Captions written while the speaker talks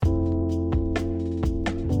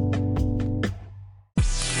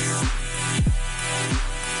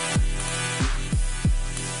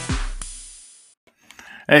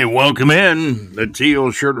Hey, welcome in the Teal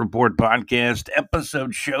Shirt Report podcast,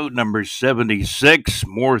 episode show number 76.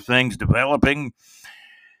 More things developing.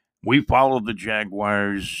 We follow the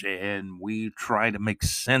Jaguars and we try to make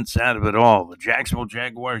sense out of it all. The Jacksonville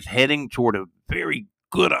Jaguars heading toward a very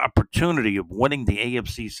good opportunity of winning the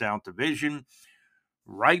AFC South Division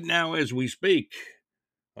right now as we speak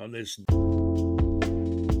on this.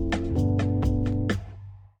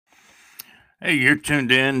 Hey, you're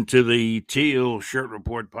tuned in to the Teal Shirt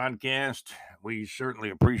Report podcast. We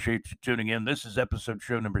certainly appreciate you tuning in. This is episode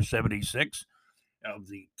show number 76 of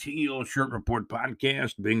the Teal Shirt Report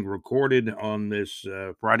podcast being recorded on this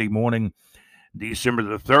Friday morning, December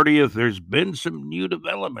the 30th. There's been some new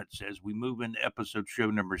developments as we move into episode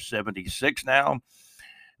show number 76 now.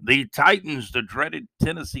 The Titans, the dreaded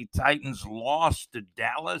Tennessee Titans, lost to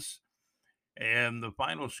Dallas, and the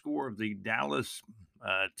final score of the Dallas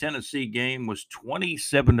Tennessee game was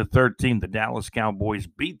 27-13. The Dallas Cowboys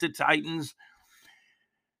beat the Titans.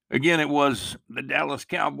 Again, it was the Dallas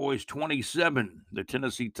Cowboys 27, the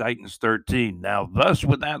Tennessee Titans 13. Now, thus,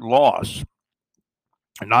 with that loss,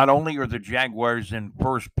 not only are the Jaguars in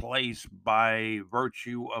first place by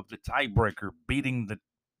virtue of the tiebreaker, beating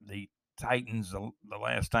the Titans the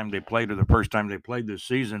last time they played or the first time they played this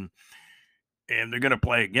season, and they're going to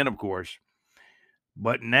play again, of course.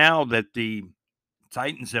 But now that the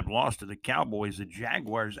Titans have lost to the Cowboys, the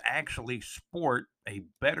Jaguars actually sport a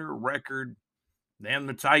better record than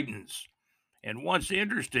the Titans. And what's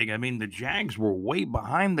interesting, I mean, the Jags were way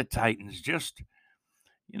behind the Titans just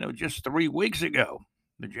 3 weeks ago.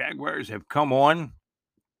 The Jaguars have come on,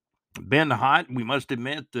 been hot. We must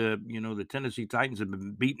admit the Tennessee Titans have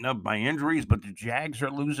been beaten up by injuries, but the Jags are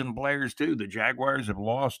losing players too. The Jaguars have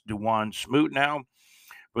lost Dawuane Smoot now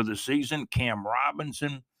for the season. Cam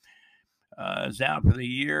Robinson is out for the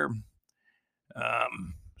year.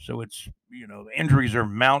 So it's, injuries are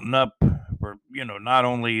mounting up for, not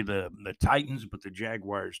only the Titans, but the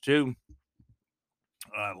Jaguars too.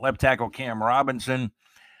 Left tackle Cam Robinson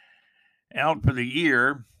out for the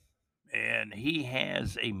year, and he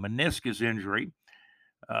has a meniscus injury.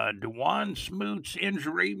 Dawuane Smoot's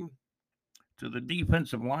injury to the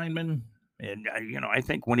defensive lineman. And, I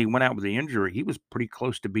think when he went out with the injury, he was pretty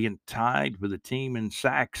close to being tied for the team in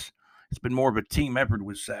sacks. It's been more of a team effort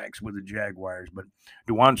with sacks with the Jaguars. But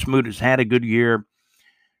Dawuane Smoot has had a good year.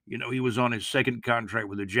 He was on his second contract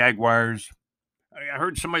with the Jaguars. I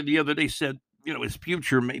heard somebody the other day said, his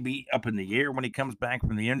future may be up in the air when he comes back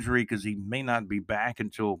from the injury because he may not be back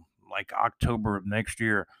until like October of next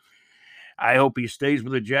year. I hope he stays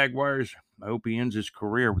with the Jaguars. I hope he ends his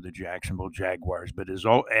career with the Jacksonville Jaguars. But as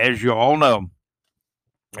you all know,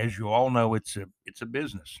 it's a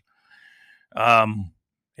business.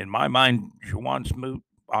 In my mind, Dawuane Smoot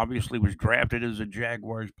obviously was drafted as a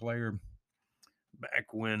Jaguars player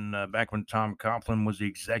back when Tom Coughlin was the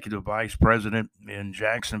executive vice president in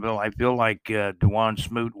Jacksonville. I feel like Dawuane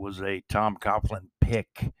Smoot was a Tom Coughlin pick.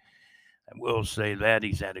 I will say that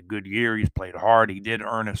he's had a good year. He's played hard. He did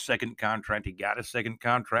earn a second contract. He got a second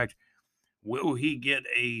contract. Will he get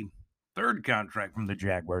a third contract from the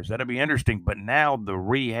Jaguars? That'll be interesting. But now the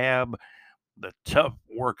rehab, the tough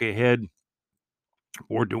work ahead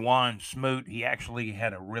for Dawuane Smoot. He actually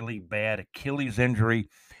had a really bad Achilles injury,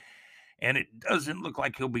 and it doesn't look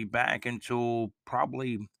like he'll be back until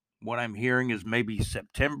probably what I'm hearing is maybe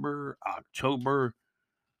September, October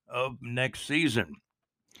of next season.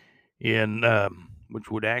 Which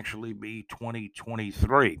would actually be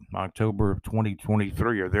 2023, October of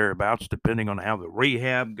 2023 or thereabouts, depending on how the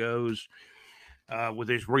rehab goes with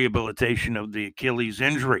his rehabilitation of the Achilles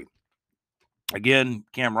injury. Again,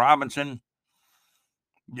 Cam Robinson,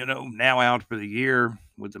 now out for the year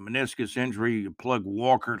with the meniscus injury. You plug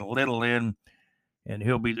Walker Little in, and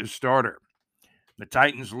he'll be the starter. The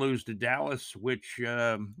Titans lose to Dallas, which,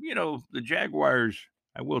 the Jaguars,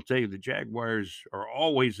 I will tell you, the Jaguars are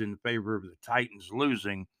always in favor of the Titans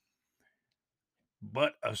losing,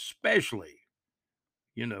 but especially,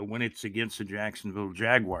 when it's against the Jacksonville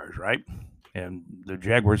Jaguars, right? And the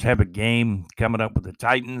Jaguars have a game coming up with the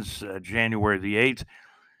Titans January the 8th.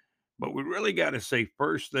 But we really got to say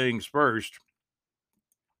first things first.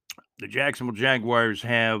 The Jacksonville Jaguars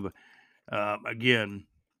have, again,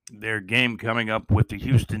 their game coming up with the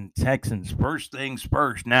Houston Texans. First things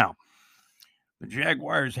first. Now, the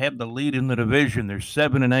Jaguars have the lead in the division. They're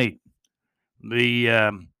 7-8.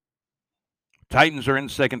 The Titans are in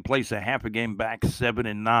second place, a half a game back,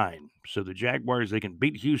 7-9. So the Jaguars, they can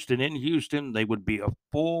beat Houston in Houston. They would be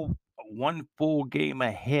one full game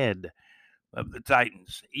ahead of the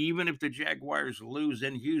Titans, even if the Jaguars lose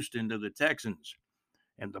in Houston to the Texans.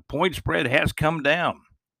 And the point spread has come down.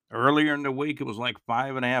 Earlier in the week, it was like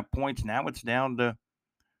 5.5 points. Now it's down to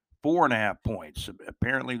 4.5 points.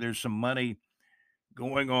 Apparently, there's some money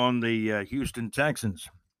going on the Houston Texans.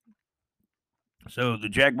 So the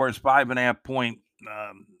Jaguars 5.5 point,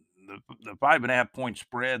 the 5.5 point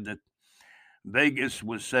spread that Vegas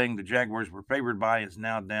was saying the Jaguars were favored by is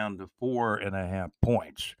now down to 4.5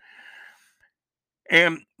 points.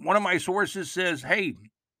 And one of my sources says, hey,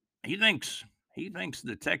 he thinks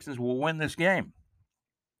the Texans will win this game.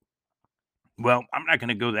 Well, I'm not going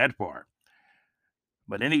to go that far,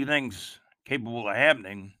 but anything's capable of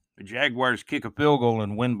happening. The Jaguars kick a field goal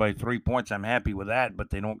and win by 3 points. I'm happy with that, but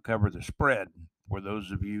they don't cover the spread. For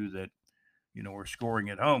those of you that are scoring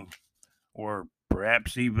at home, or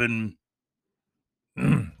perhaps even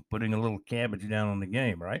putting a little cabbage down on the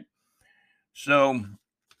game, right? So,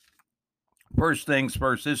 first things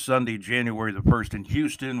first, this Sunday, January the 1st in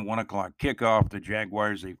Houston, 1 o'clock kickoff. The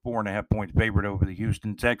Jaguars, a 4.5 point favorite over the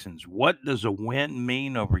Houston Texans. What does a win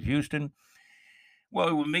mean over Houston? Well,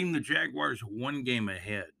 it would mean the Jaguars 1 game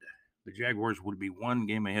ahead. The Jaguars would be 1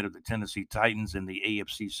 game ahead of the Tennessee Titans in the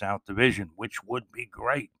AFC South Division, which would be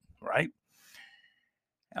great, right?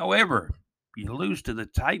 However, you lose to the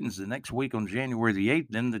Titans the next week on January the 8th,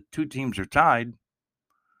 then the two teams are tied.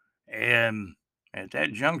 And at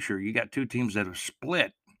that juncture, you got two teams that have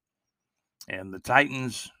split. And the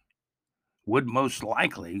Titans would most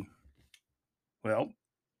likely, well,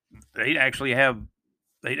 they'd actually have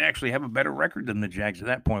a better record than the Jags at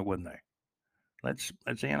that point, wouldn't they? Let's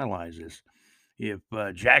analyze this. If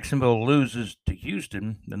Jacksonville loses to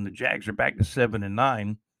Houston, then the Jags are back to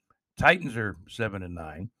 7-9. Titans are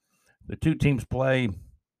 7-9. The two teams play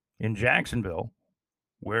in Jacksonville,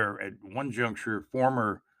 where at one juncture,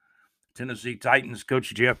 former Tennessee Titans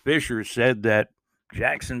coach Jeff Fisher said that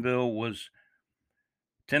Jacksonville was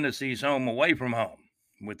Tennessee's home away from home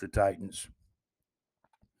with the Titans.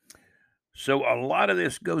 So a lot of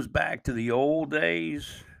this goes back to the old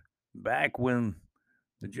days, back when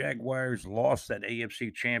the Jaguars lost that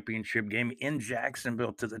AFC Championship game in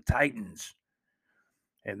Jacksonville to the Titans.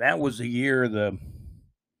 And that was the year the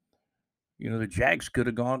Jags could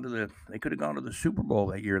have gone to the Super Bowl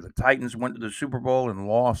that year. The Titans went to the Super Bowl and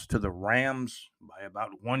lost to the Rams by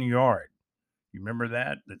about 1 yard. You remember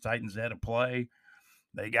that? The Titans had a play.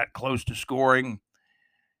 They got close to scoring,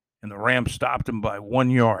 and the Rams stopped them by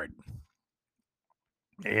 1 yard.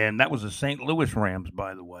 And that was the St. Louis Rams,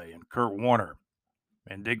 by the way, and Kurt Warner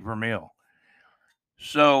and Dick Vermeil.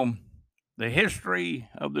 So the history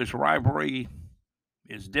of this rivalry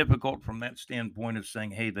is difficult from that standpoint of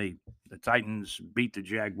saying, hey, the Titans beat the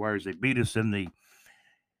Jaguars. They beat us in the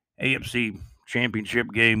AFC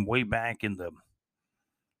Championship game way back in the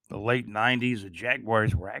late 90s. The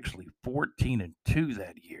Jaguars were actually 14-2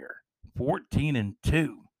 that year.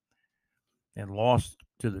 14-2. And lost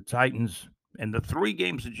to the Titans. And the 3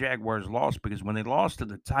 games the Jaguars lost, because when they lost to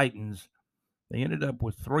the Titans, they ended up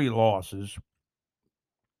with 3 losses.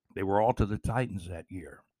 They were all to the Titans that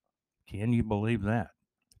year. Can you believe that?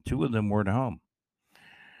 2 of them were at home.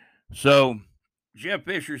 So Jeff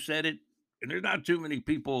Fisher said it, and there's not too many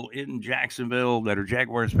people in Jacksonville that are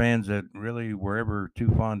Jaguars fans that really were ever too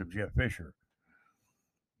fond of Jeff Fisher.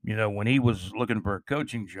 When he was looking for a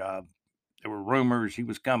coaching job, there were rumors he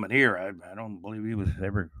was coming here. I don't believe he was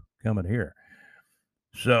ever coming here.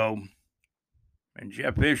 So, and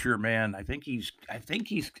Jeff Fisher, man, I think he's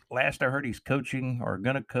last I heard he's coaching or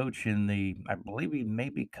going to coach I believe he may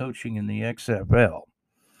be coaching in the XFL,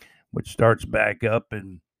 which starts back up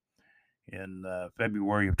in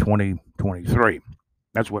February of 2023.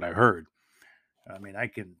 That's what I heard. I mean, I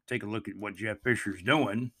can take a look at what Jeff Fisher's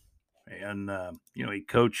doing, and he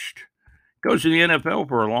coached in the NFL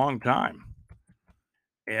for a long time,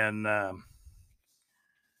 and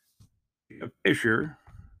Jeff Fisher.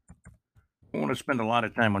 I don't want to spend a lot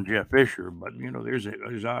of time on Jeff Fisher, but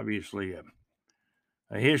there's obviously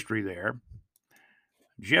a history there.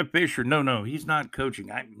 Jeff Fisher, no, he's not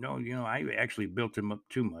coaching. I actually built him up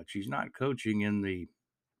too much. He's not coaching in the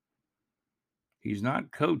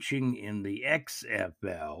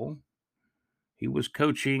XFL. He was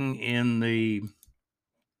coaching in the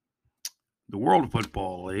World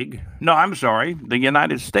Football League. No, I'm sorry, the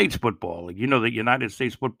United States Football League. The United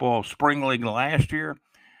States Football Spring League last year.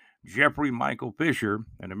 Jeffrey Michael Fisher,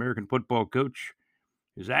 an American football coach,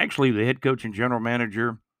 is actually the head coach and general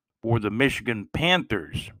manager for the Michigan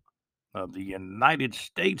Panthers of the United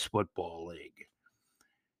States Football League.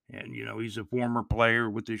 And, he's a former player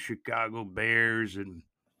with the Chicago Bears and,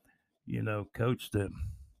 coached the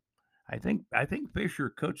I think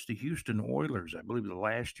Fisher coached the Houston Oilers. I believe the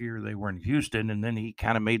last year they were in Houston, and then he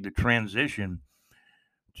kind of made the transition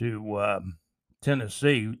to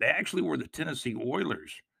Tennessee. They actually were the Tennessee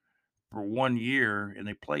Oilers for 1 year, and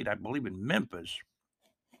they played, I believe, in Memphis.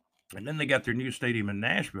 And then they got their new stadium in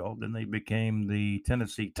Nashville. Then they became the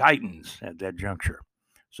Tennessee Titans at that juncture.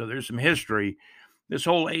 So there's some history. This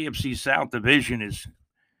whole AFC South division is,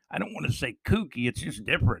 I don't want to say kooky, it's just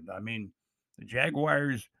different. I mean, the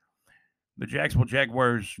Jacksonville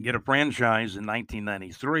Jaguars get a franchise in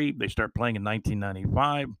 1993. They start playing in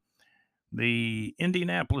 1995. The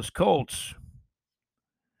Indianapolis Colts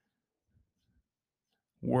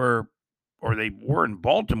were in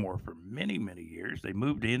Baltimore for many, many years. They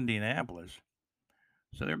moved to Indianapolis.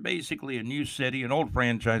 So they're basically a new city, an old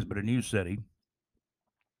franchise, but a new city.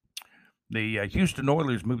 The Houston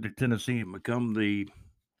Oilers moved to Tennessee and become the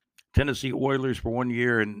Tennessee Oilers for 1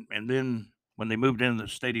 year. And then when they moved into the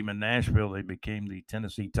stadium in Nashville, they became the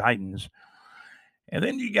Tennessee Titans. And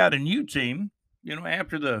then you got a new team,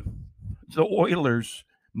 after the Oilers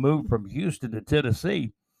moved from Houston to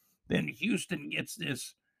Tennessee, then Houston gets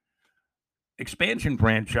this expansion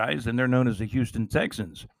franchise, and they're known as the Houston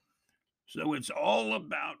Texans. So it's all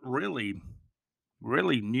about really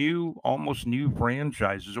new, almost new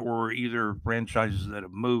franchises, or either franchises that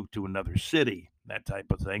have moved to another city, that type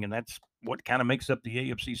of thing. And that's what kind of makes up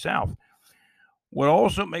the AFC South. What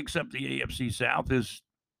also makes up the AFC South is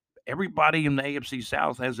everybody in the AFC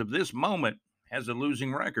South, as of this moment, has a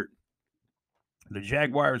losing record. The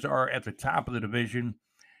Jaguars are at the top of the division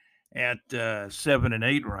at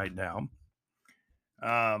 7-8 right now.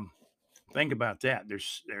 Think about that.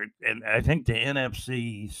 And I think the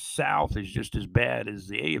NFC South is just as bad as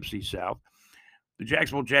the AFC South. The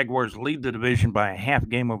Jacksonville Jaguars lead the division by a half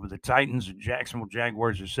game over the Titans. The Jacksonville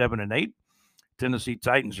Jaguars are 7-8. Tennessee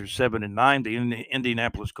Titans are 7-9. The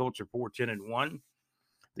Indianapolis Colts are 4-10-1.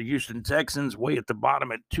 The Houston Texans way at the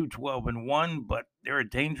bottom at 2-12-1, but they're a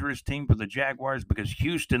dangerous team for the Jaguars because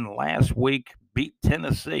Houston last week beat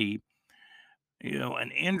Tennessee, an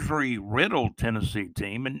injury-riddled Tennessee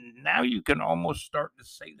team. And now you can almost start to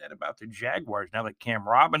say that about the Jaguars. Now that Cam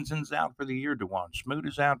Robinson's out for the year, DeJuan Smoot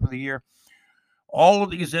is out for the year. All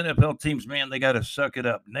of these NFL teams, man, they got to suck it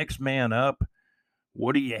up. Next man up.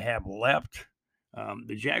 What do you have left?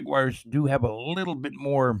 The Jaguars do have a little bit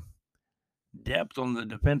more depth on the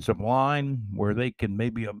defensive line where they can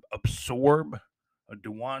maybe absorb a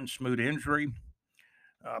DeJuan Smoot injury,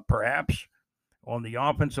 perhaps. On the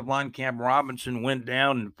offensive line, Cam Robinson went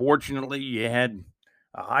down, and fortunately, you had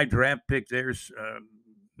a high draft pick. There's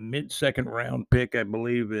mid-second round pick, I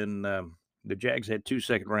believe, and the Jags had 2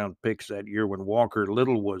 second-round picks that year when Walker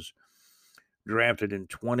Little was drafted in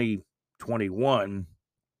 2021.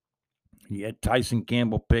 You had Tyson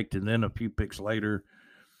Campbell picked, and then a few picks later,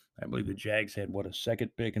 I believe the Jags had, a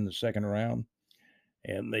second pick in the second round,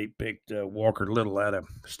 and they picked Walker Little out of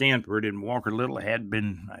Stanford, and Walker Little had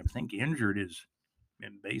been, I think, injured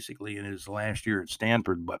basically in his last year at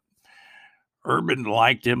Stanford, but Urban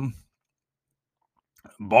liked him.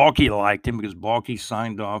 Balky liked him because Balky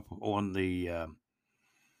signed off on the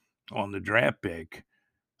draft pick.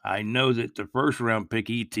 I know that the first round pick,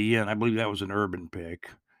 ETN, I believe that was an Urban pick.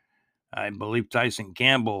 I believe Tyson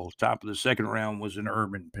Campbell, top of the second round, was an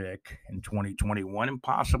Urban pick in 2021, and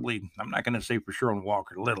possibly, I'm not going to say for sure on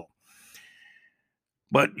Walker Little.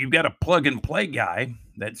 But you've got a plug-and-play guy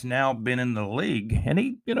that's now been in the league, and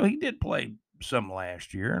he did play some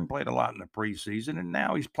last year and played a lot in the preseason, and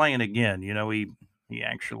now he's playing again. He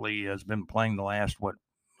actually has been playing the last,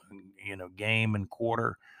 game and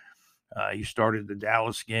quarter. He started the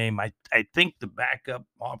Dallas game. I think the backup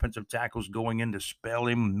offensive tackle's going in to spell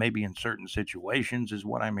him, maybe in certain situations, is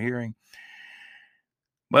what I'm hearing.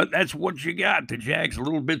 But that's what you got. The Jags a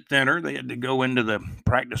little bit thinner. They had to go into the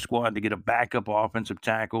practice squad to get a backup offensive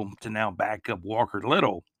tackle to now back up Walker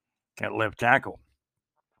Little at left tackle.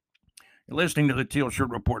 You're listening to the Teal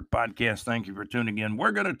Shirt Report podcast. Thank you for tuning in.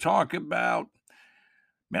 We're going to talk about,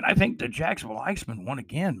 man, I think the Jacksonville Icemen won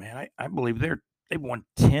again, man. I believe they've won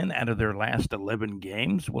 10 out of their last 11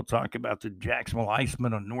 games. We'll talk about the Jacksonville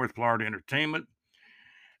Icemen on North Florida Entertainment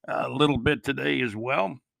a little bit today as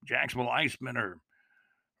well. Jacksonville Icemen are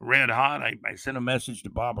red hot. I sent a message to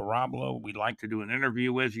Bob Arablo. We'd like to do an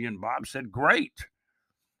interview with you, and Bob said, great.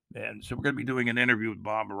 And so we're going to be doing an interview with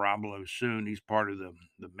Bob Arablo soon. He's part of the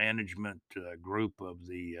management group of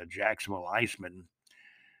the Jacksonville Icemen.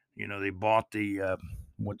 They bought the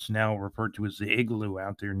what's now referred to as the Igloo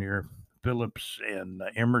out there near Phillips and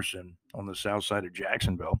Emerson on the south side of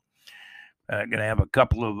Jacksonville. Going to have a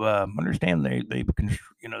couple of understand they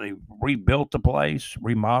rebuilt the place,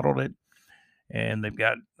 remodeled it, and they've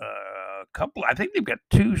got a couple. I think they've got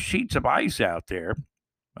 2 sheets of ice out there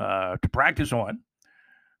to practice on.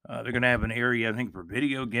 They're going to have an area, I think, for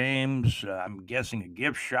video games. I'm guessing a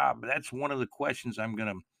gift shop. But that's one of the questions I'm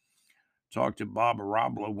going to talk to Bob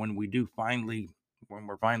Arablo when we're finally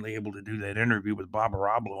able to do that interview with Bob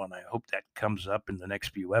Arablo, and I hope that comes up in the next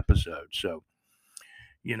few episodes. So,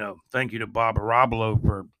 thank you to Bob Arablo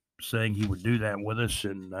for saying he would do that with us,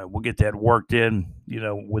 and we'll get that worked in,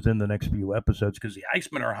 within the next few episodes because the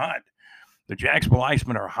Icemen are hot. The Jacksonville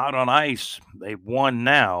Icemen are hot on ice. They've won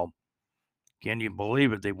now. Can you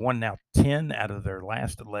believe it? They've won now 10 out of their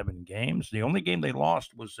last 11 games. The only game they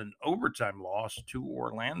lost was an overtime loss to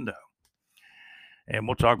Orlando. And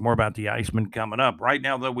we'll talk more about the Iceman coming up. Right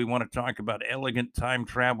now, though, we want to talk about elegant time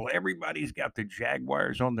travel. Everybody's got the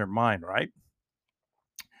Jaguars on their mind, right?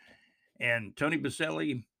 And Tony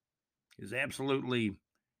Boselli is absolutely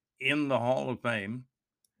in the Hall of Fame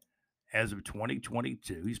as of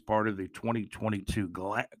 2022. He's part of the 2022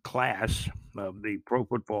 class of the Pro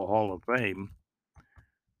Football Hall of Fame.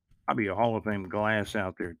 Probably a Hall of Fame glass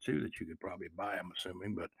out there too that you could probably buy, I'm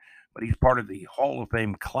assuming, but he's part of the Hall of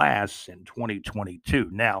Fame class in 2022.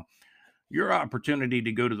 Now, your opportunity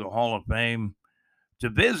to go to the Hall of Fame to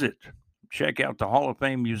visit, check out the Hall of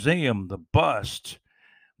Fame Museum, the bust,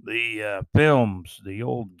 the films, the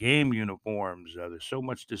old game uniforms. There's so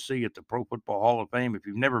much to see at the Pro Football Hall of Fame. If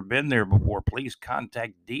you've never been there before, please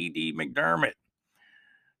contact D.D. McDermott.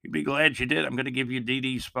 You'd be glad you did. I'm going to give you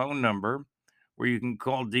D.D.'s phone number where you can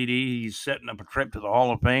call D.D. He's setting up a trip to the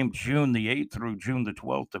Hall of Fame June the 8th through June the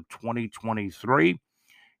 12th of 2023.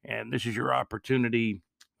 And this is your opportunity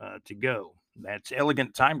to go. That's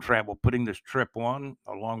Elegant Time Travel putting this trip on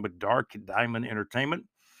along with Dark Diamond Entertainment.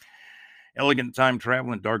 Elegant Time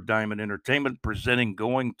Travel and Dark Diamond Entertainment presenting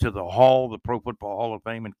Going to the Hall, the Pro Football Hall of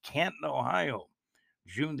Fame in Canton, Ohio.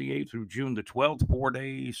 June the 8th through June the 12th, 4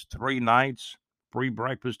 days, 3 nights, free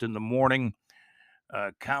breakfast in the morning,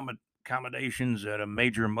 accommodations at a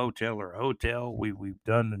major motel or hotel. We've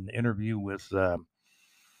done an interview with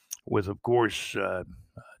of course,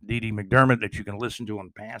 D.D. McDermott that you can listen to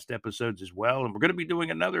on past episodes as well. And we're going to be doing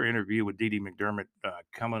another interview with D.D. McDermott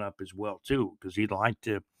coming up as well, too, because he'd like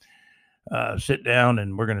to sit down,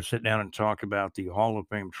 and we're going to sit down and talk about the Hall of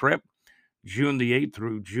Fame trip, June the 8th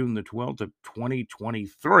through June the 12th of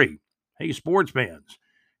 2023. Hey, sports fans,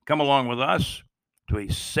 come along with us to a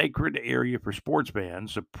sacred area for sports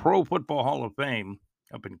fans, the Pro Football Hall of Fame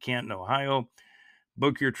up in Canton, Ohio.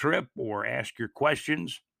 Book your trip or ask your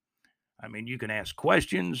questions. I mean, you can ask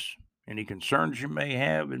questions, any concerns you may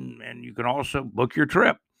have, and you can also book your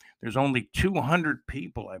trip. There's only 200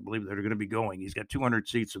 people, I believe, that are going to be going. He's got 200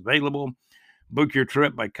 seats available. Book your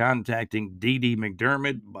trip by contacting D.D.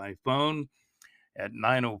 McDermott by phone at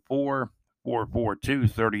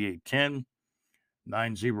 904-442-3810,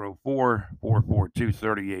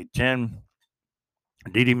 904-442-3810.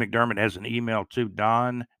 D.D. McDermott has an email to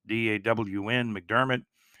Don, D-A-W-N, McDermott,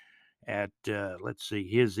 at, let's see,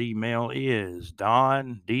 his email is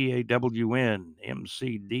Don, D-A-W-N,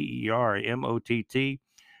 M-C-D-E-R-M-O-T-T,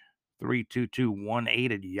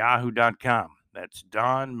 32218 at yahoo.com. That's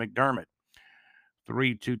Don McDermott,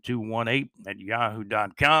 32218 at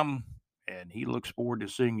yahoo.com. And he looks forward to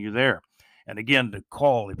seeing you there. And again, to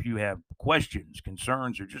call if you have questions,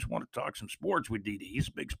 concerns, or just want to talk some sports with D.D. He's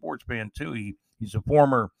a big sports fan, too. He's a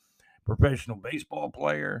former professional baseball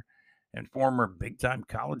player and former big-time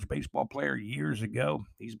college baseball player years ago.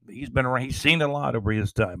 He's been around. He's seen a lot over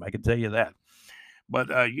his time, I can tell you that.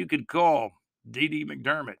 But you could call D.D.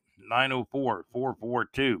 McDermott,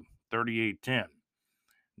 904-442-3810,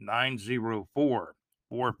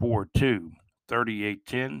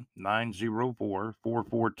 904-442-3810,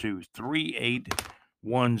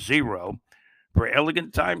 904-442-3810 for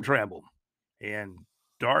Elegant Time Travel and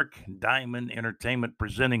Dark Diamond Entertainment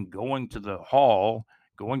presenting Going to the Hall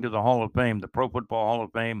of Fame, the Pro Football Hall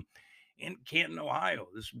of Fame in Canton, Ohio.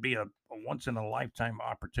 This would be a once-in-a-lifetime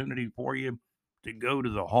opportunity for you to go to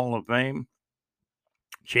the Hall of Fame.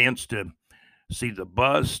 Chance to see the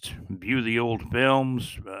bust, view the old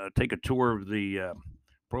films, take a tour of the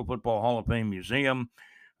Pro Football Hall of Fame Museum.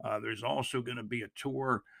 There's also going to be a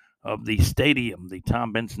tour of the stadium, the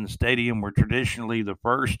Tom Benson Stadium, where traditionally the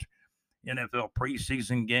first NFL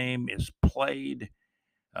preseason game is played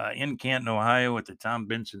in Canton, Ohio, at the Tom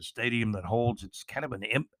Benson Stadium that holds, it's kind of an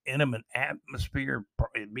intimate atmosphere.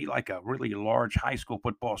 It'd be like a really large high school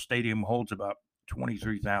football stadium, holds about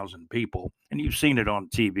 23,000 people. And you've seen it on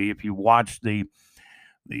TV if you watch the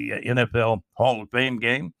NFL Hall of Fame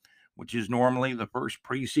game, which is normally the first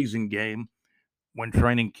preseason game when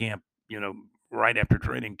training camp, right after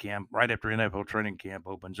NFL training camp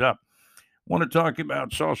opens up. Want to talk about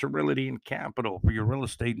Salsa Realty and Capital for your real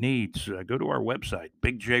estate needs? Go to our website,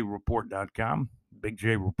 bigjreport.com,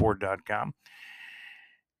 bigjreport.com.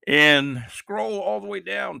 And scroll all the way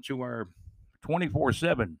down to our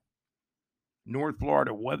 24/7 North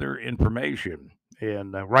Florida weather information.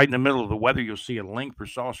 And right in the middle of the weather, you'll see a link for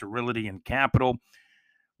Saucer Realty and Capital.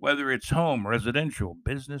 Whether it's home, residential,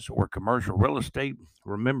 business, or commercial real estate,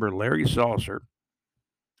 remember Larry Saucer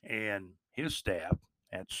and his staff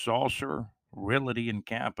at Saucer Realty and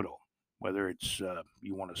Capital. Whether it's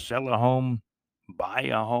you want to sell a home, buy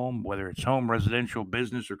a home, whether it's home, residential,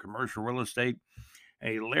 business, or commercial real estate,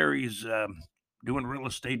 hey, Larry's doing real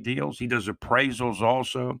estate deals. He does appraisals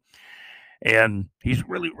also, and he's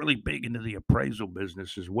really, really big into the appraisal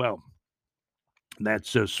business as well. That's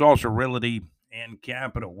Saucer Realty and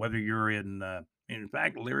Capital. Whether you're in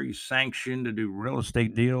fact, Larry's sanctioned to do real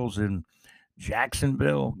estate deals in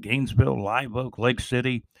Jacksonville, Gainesville, Live Oak, Lake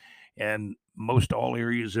City, and most all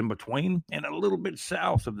areas in between, and a little bit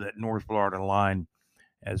south of that North Florida line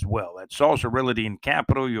as well. At Saucer Realty and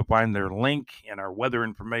Capital, you'll find their link and our weather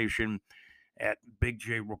information at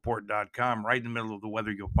bigjreport.com. Right in the middle of the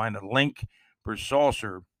weather, you'll find a link for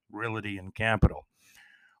Saucer Realty and Capital.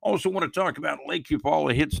 Also want to talk about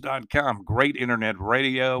LakeUpallahits.com. Great internet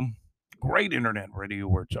radio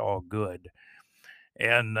where it's all good.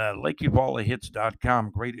 And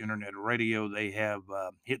LakeUpallahits.com, great internet radio. They have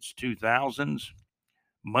Hits 2000s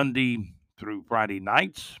Monday through Friday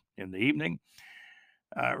nights in the evening.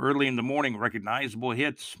 Early in the morning, recognizable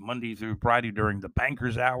hits Monday through Friday during the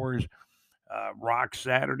bankers hours, rock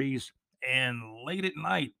Saturdays, and late at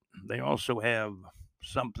night, they also have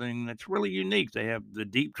something that's really unique. They have the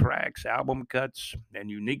deep tracks, album cuts, and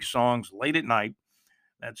unique songs late at night.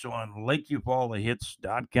 That's on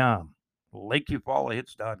LakeUpallahits.com.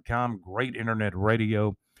 LakeUpallahits.com, great internet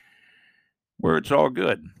radio where it's all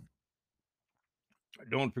good.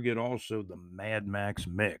 Don't forget also the Mad Max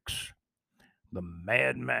Mix. The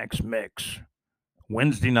Mad Max Mix,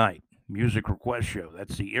 Wednesday night music request show.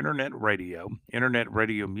 That's the internet radio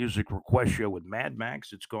music request show with Mad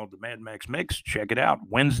Max. It's called the Mad Max Mix. Check it out.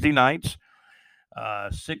 Wednesday nights,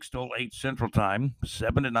 6 till 8 Central Time,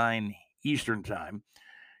 7 to 9 Eastern Time.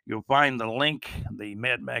 You'll find the link, the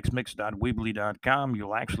madmaxmix.weebly.com.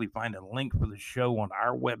 You'll actually find a link for the show on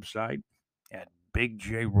our website at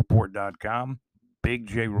bigjreport.com,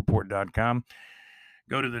 bigjreport.com.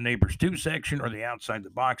 Go to the Neighbors 2 section or the Outside the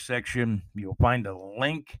Box section. You'll find a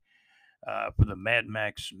link for the Mad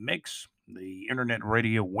Max Mix, the internet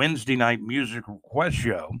radio Wednesday night music request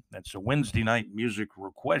show. That's a Wednesday night music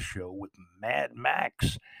request show with Mad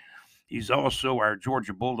Max. He's also our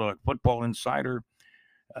Georgia Bulldog football insider.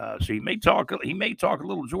 So he may talk a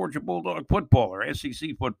little Georgia Bulldog football or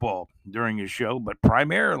SEC football during his show, but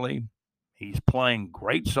primarily he's playing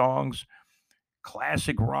great songs,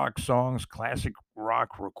 classic rock songs, classic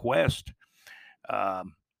rock request,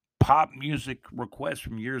 pop music requests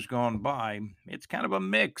from years gone by. It's kind of a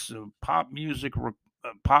mix of pop music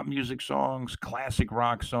songs, classic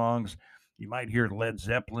rock songs. You might hear Led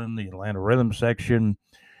Zeppelin, the Atlanta Rhythm Section.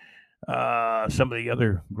 Some of the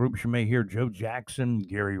other groups you may hear, Joe Jackson,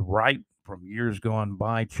 Gary Wright from years gone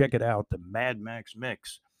by. Check it out, the Mad Max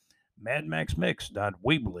Mix,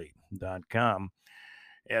 madmaxmix.weebly.com.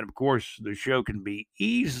 And of course, the show can be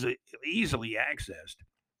easily accessed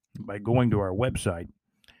by going to our website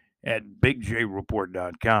at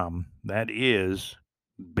bigjreport.com. That is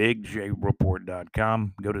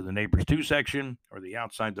bigjreport.com. Go to the Neighbors 2 section or the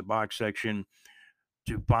Outside the Box section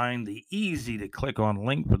to find the easy to click on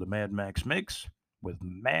link for the Mad Max Mix with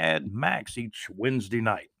Mad Max each Wednesday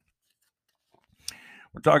night.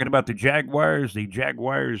 We're talking about the Jaguars. The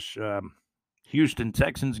Jaguars Houston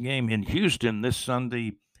Texans game in Houston this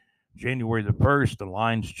Sunday, January the 1st. The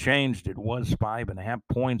lines changed. It was 5.5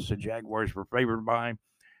 points the Jaguars were favored by.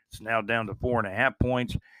 It's now down to 4.5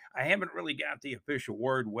 points. I haven't really got the official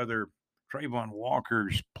word whether Trayvon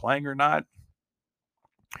Walker's playing or not.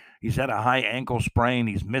 He's had a high ankle sprain.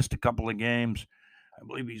 He's missed a couple of games. I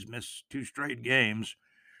believe he's missed 2 straight games.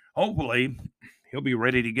 Hopefully, he'll be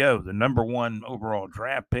ready to go. The number 1 overall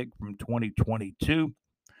draft pick from 2022,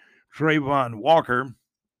 Trayvon Walker,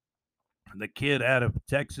 the kid out of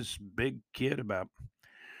Texas, big kid, about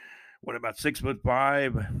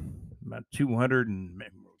 6'5", about 200, and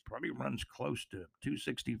probably runs close to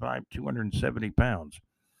 265, 270 pounds.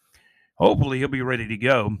 Hopefully, he'll be ready to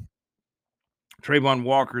go. Trayvon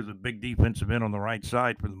Walker, the big defensive end on the right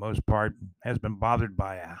side for the most part, has been bothered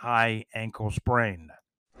by a high ankle sprain.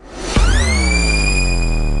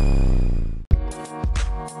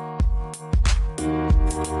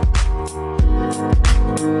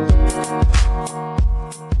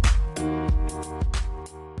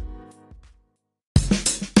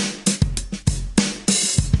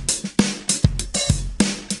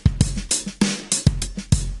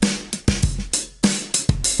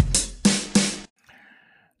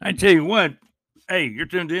 I tell you what, hey, you're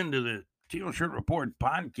tuned into the Teal Shirt Report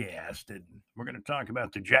podcast, and we're going to talk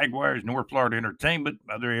about the Jaguars, North Florida entertainment,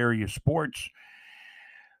 other area sports,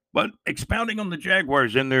 but expounding on the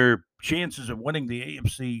Jaguars and their chances of winning the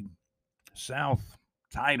AFC South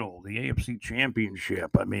title, the AFC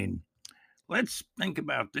championship. I mean, let's think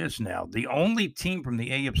about this now. The only team from the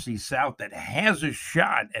AFC South that has a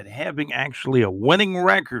shot at having actually a winning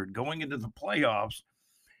record going into the playoffs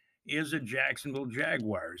is the Jacksonville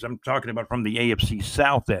Jaguars. I'm talking about from the AFC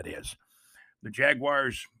South, that is. The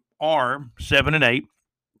Jaguars are 7-8.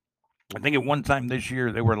 I think at one time this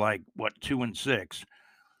year they were like, 2-6.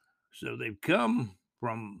 So they've come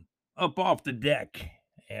from up off the deck,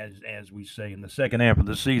 as we say, in the second half of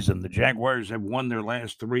the season. The Jaguars have won their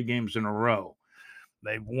last 3 games in a row.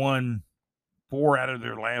 They've won 4 out of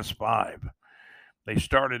their last 5. They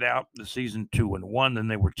started out the season 2-1, then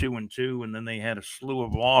they were 2-2, and then they had a slew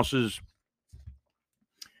of losses.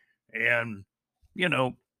 And,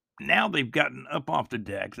 now they've gotten up off the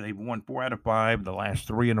deck. They've won 4 out of 5, the last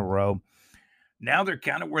 3 in a row. Now they're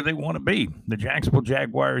kind of where they want to be. The Jacksonville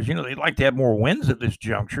Jaguars, they'd like to have more wins at this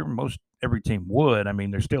juncture. Every team would. I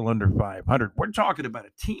mean, they're still under 500. We're talking about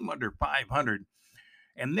a team under 500.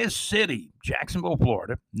 And this city, Jacksonville,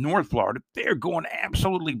 Florida, North Florida, they're going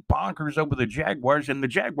absolutely bonkers over the Jaguars. And the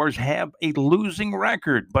Jaguars have a losing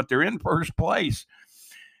record, but they're in first place.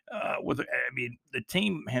 The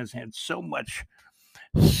team has had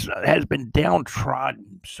has been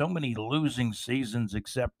downtrodden, so many losing seasons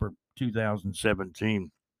except for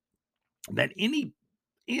 2017, that any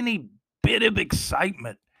bit of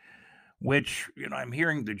excitement, which, I'm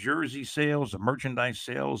hearing the jersey sales, the merchandise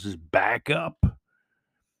sales is back up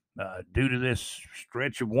due to this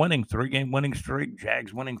stretch of winning, 3-game winning streak,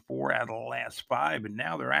 Jags winning 4 out of the last 5, and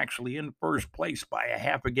now they're actually in first place by a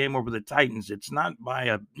half a game over the Titans. It's not by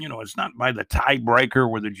the tiebreaker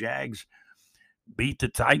where the Jags beat the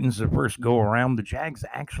Titans the first go around. The Jags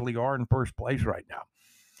actually are in first place right now.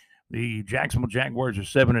 The Jacksonville Jaguars are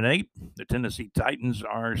 7-8. The Tennessee Titans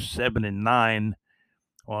are 7-9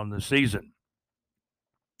 on the season.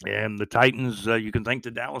 And the Titans, you can thank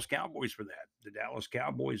the Dallas Cowboys for that. The Dallas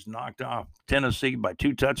Cowboys knocked off Tennessee by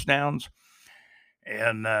 2 touchdowns.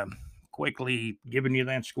 And quickly giving you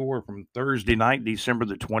that score from Thursday night, December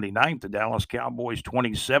the 29th, the Dallas Cowboys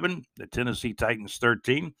 27, the Tennessee Titans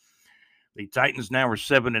 13. The Titans now are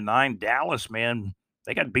 7-9. Dallas, man,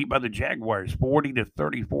 they got beat by the Jaguars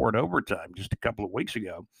 40-34 in overtime just a couple of weeks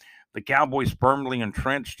ago. The Cowboys firmly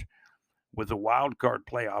entrenched with a wild card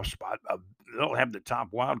playoff spot. They'll have the top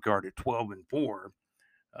wild card at 12-4.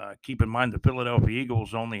 Keep in mind the Philadelphia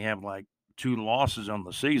Eagles only have like 2 losses on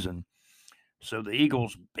the season. So the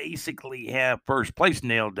Eagles basically have first place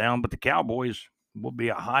nailed down, but the Cowboys will be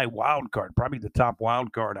a high wild card, probably the top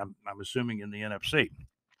wild card, I'm assuming, in the NFC.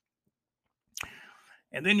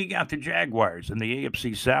 And then you got the Jaguars in the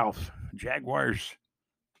AFC South. Jaguars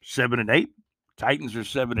 7-8. Titans are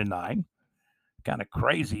 7-9. Kind of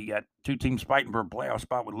crazy. You got 2 teams fighting for a playoff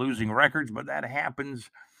spot with losing records, but that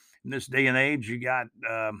happens in this day and age. You got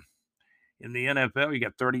in the NFL, you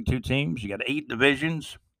got 32 teams. You got 8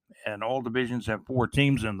 divisions, and all divisions have 4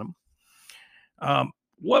 teams in them.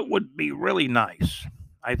 What would be really nice,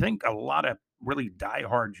 I think a lot of really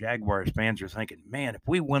diehard Jaguars fans are thinking, man, if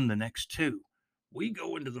we win the next 2, we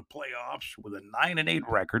go into the playoffs with a 9-8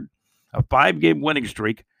 record, a 5-game winning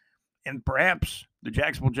streak, and perhaps the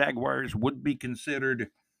Jacksonville Jaguars would be considered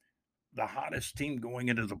the hottest team going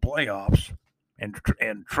into the playoffs.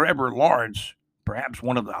 And Trevor Lawrence, perhaps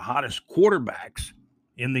one of the hottest quarterbacks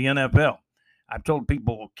in the NFL. I've told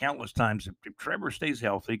people countless times, if Trevor stays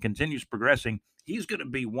healthy, continues progressing, he's going to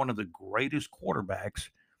be one of the greatest quarterbacks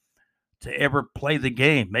to ever play the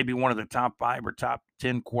game. Maybe one of the top 5 or top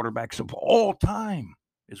 10 quarterbacks of all time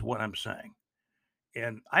is what I'm saying.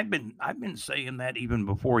 And I've been saying that even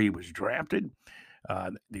before he was drafted.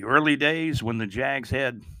 The early days when the Jags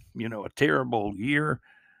had, a terrible year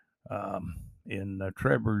in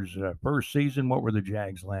Trevor's first season. What were the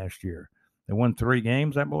Jags last year? They won 3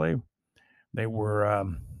 games, I believe. They were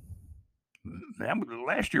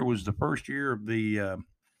last year was the first year of the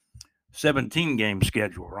 17-game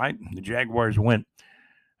schedule, right? The Jaguars went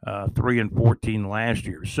 3-14 last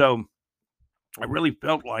year. So I really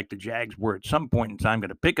felt like the Jags were at some point in time going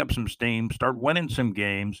to pick up some steam, start winning some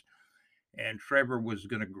games, and Trevor was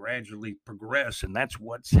going to gradually progress, and that's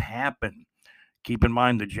what's happened. Keep in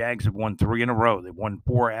mind the Jags have won 3 in a row. They've won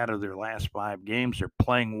 4 out of their last 5 games. They're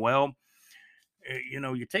playing well.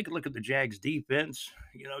 You take a look at the Jags defense.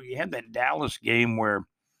 You had that Dallas game where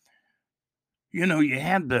You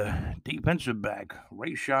had the defensive back,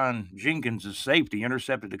 Rayshawn Jenkins, as safety,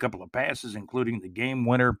 intercepted a couple of passes, including the game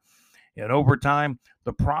winner in overtime.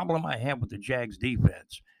 The problem I have with the Jags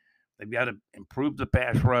defense, they've got to improve the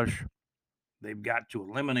pass rush. They've got to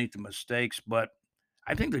eliminate the mistakes, but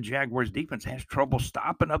I think the Jaguars defense has trouble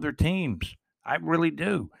stopping other teams. I really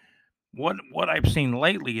do. What I've seen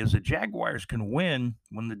lately is the Jaguars can win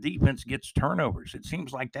when the defense gets turnovers. It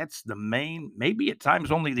seems like that's the main, maybe at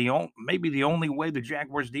times maybe the only way the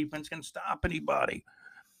Jaguars defense can stop anybody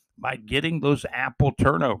by getting those Apple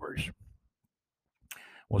turnovers.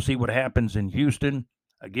 We'll see what happens in Houston.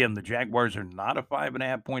 Again, the Jaguars are not a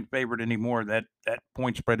 5.5 point favorite anymore. That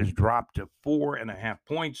point spread has dropped to 4.5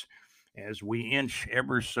 points as we inch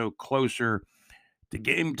ever so closer to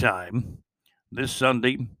game time this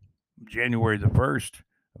Sunday, January the 1st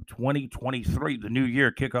of 2023, the new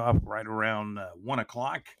year kickoff right around 1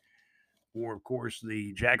 o'clock for, of course,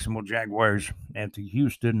 the Jacksonville Jaguars and the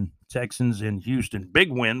Houston Texans in Houston.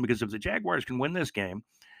 Big win, because if the Jaguars can win this game,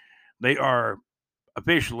 they are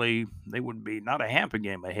officially, they would be not a half a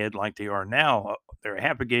game ahead like they are now. They're a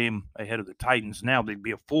half a game ahead of the Titans now. They'd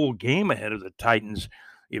be a full game ahead of the Titans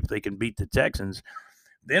if they can beat the Texans.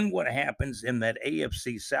 Then what happens in that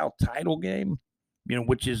AFC South title game,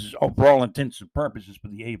 which is for all intents and purposes for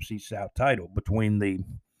the AFC South title between the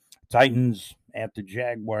Titans at the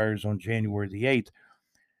Jaguars on January the 8th.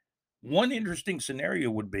 One interesting scenario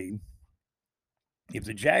would be if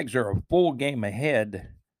the Jags are a full game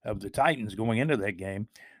ahead of the Titans going into that game,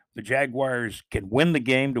 the Jaguars can win the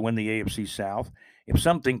game to win the AFC South. If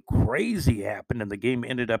something crazy happened and the game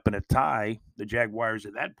ended up in a tie, the Jaguars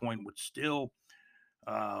at that point would still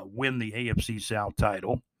win the AFC South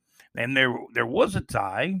title. And there was a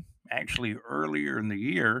tie actually earlier in the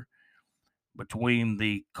year between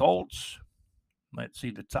the Colts. Let's see,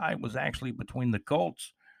 the tie was actually between the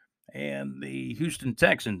Colts and the Houston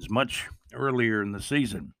Texans much earlier in the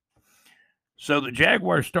season. So the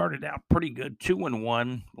Jaguars started out pretty good,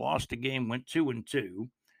 2-1, lost a game, went 2-2.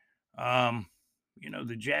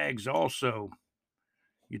 The Jags also,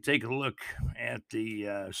 you take a look at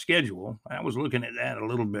the schedule. I was looking at that a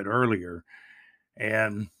little bit earlier,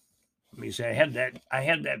 and let me say I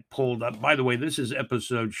had that pulled up. By the way, this is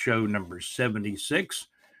episode show number 76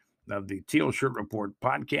 of the Teal Shirt Report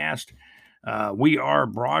podcast. We are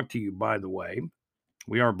brought to you, by the way,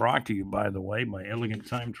 by Elegant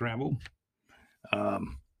Time Travel,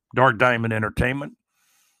 Dark Diamond Entertainment,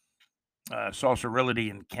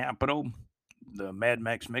 Saucerility and Capital, the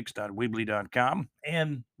MadMaxMix.weebly.com,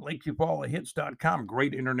 and LakeViewFallHits.com.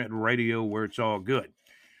 Great internet radio where it's all good.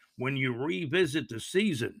 When you revisit the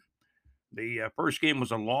season, the first game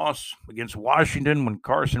was a loss against Washington when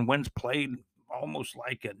Carson Wentz played almost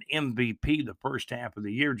like an MVP the first half of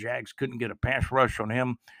the year. Jags couldn't get a pass rush on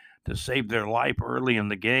him to save their life early in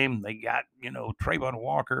the game. They got, Trayvon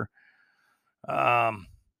Walker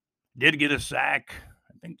did get a sack.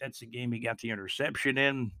 I think that's the game he got the interception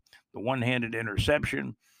in, the one-handed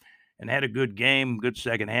interception, and had a good game, good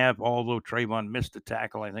second half, although Trayvon missed the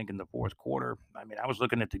tackle, I think, in the fourth quarter. I mean, I was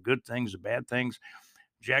looking at the good things, the bad things.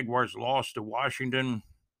 Jaguars lost to Washington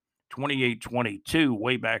 28-22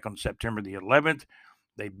 way back on September the 11th.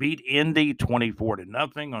 They beat Indy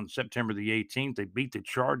 24-0 on September the 18th. They beat the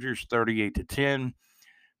Chargers 38-10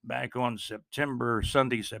 back on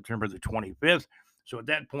Sunday, September the 25th. So at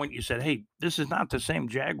that point, you said, hey, this is not the same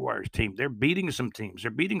Jaguars team. They're beating some teams.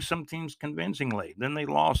 They're beating some teams convincingly. Then they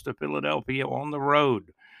lost to Philadelphia on the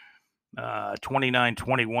road,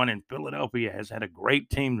 29-21, and Philadelphia has had a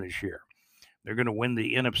great team this year. They're going to win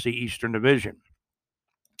the NFC Eastern Division.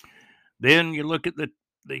 Then you look at the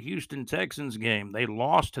Houston Texans game. They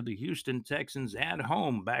lost to the Houston Texans at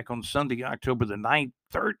home back on Sunday, October the 9th,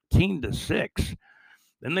 13-6.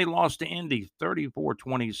 Then they lost to Indy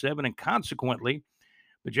 34-27, and consequently,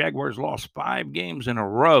 the Jaguars lost 5 games in a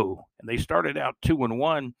row, and they started out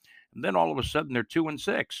 2-1, and then all of a sudden they're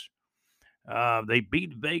 2-6. They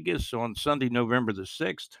beat Vegas on Sunday, November the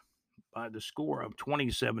 6th by the score of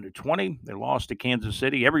 27-20. They lost to Kansas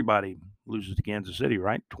City. Everybody loses to Kansas City,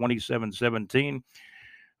 right? 27-17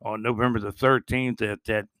 on November the 13th.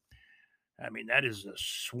 That is a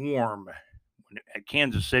swarm. At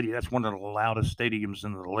Kansas City, that's one of the loudest stadiums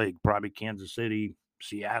in the league. Probably Kansas City,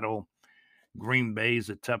 Seattle, Green Bay is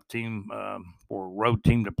a tough team for a road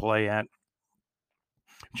team to play at.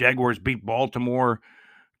 Jaguars beat Baltimore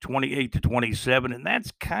 28-27, and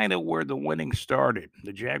that's kind of where the winning started.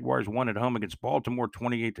 The Jaguars won at home against Baltimore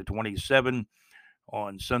 28-27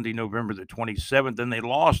 on Sunday, November the 27th. Then they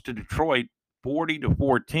lost to Detroit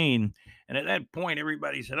 40-14, And at that point,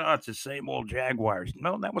 everybody said, oh, it's the same old Jaguars.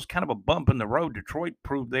 No, that was kind of a bump in the road. Detroit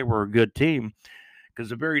proved they were a good team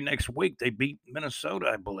because the very next week they beat Minnesota,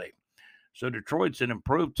 I believe. So Detroit's an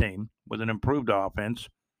improved team with an improved offense.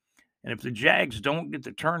 And if the Jags don't get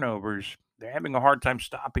the turnovers, they're having a hard time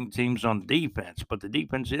stopping teams on defense. But the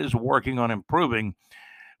defense is working on improving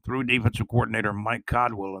through defensive coordinator Mike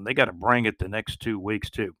Codwell, and they got to bring it the next 2 weeks,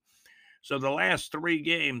 too. So the last 3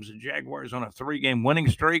 games, the Jaguars on a 3-game winning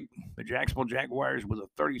streak. The Jacksonville Jaguars with a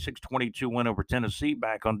 36-22 win over Tennessee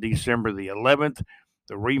back on December the 11th.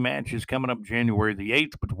 The rematch is coming up January the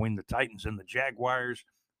 8th between the Titans and the Jaguars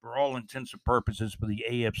for all intents and purposes for the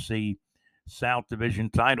AFC South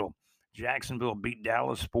Division title. Jacksonville beat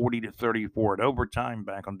Dallas 40-34 at overtime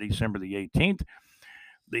back on December the 18th.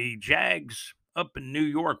 The Jags up in New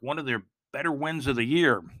York, one of their better wins of the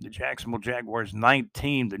year. The Jacksonville Jaguars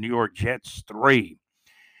 19, the New York Jets 3.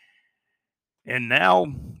 And now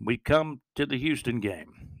we come to the Houston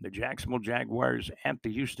game. The Jacksonville Jaguars at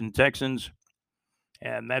the Houston Texans.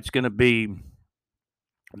 And that's going to be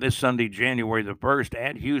this Sunday, January the 1st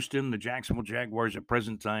at Houston. The Jacksonville Jaguars at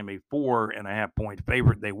present time a 4.5-point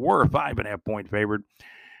favorite. They were a 5.5-point favorite,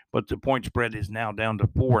 but the point spread is now down to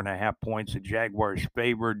 4.5 points. The Jaguars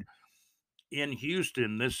favored in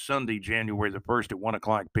Houston this Sunday, January the 1st at 1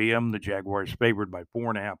 o'clock p.m. The Jaguars favored by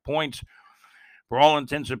 4.5 points. For all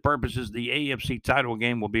intents and purposes, the AFC title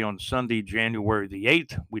game will be on Sunday, January the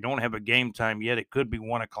 8th. We don't have a game time yet. It could be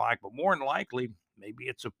 1 o'clock, but more than likely, maybe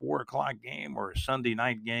it's a 4 o'clock game or a Sunday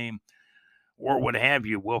night game or what have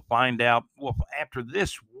you. We'll find out. Well, after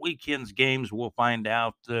this weekend's games, we'll find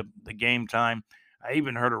out the game time. I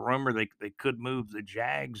even heard a rumor they could move the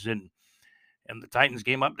Jags and the Titans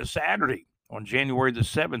game up to Saturday on January the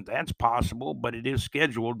 7th. That's possible, but it is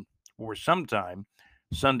scheduled for sometime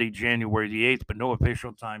Sunday, January the 8th, but no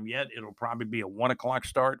official time yet. It'll probably be a 1 o'clock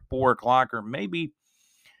start, 4 o'clock, or maybe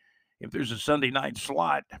if there's a Sunday night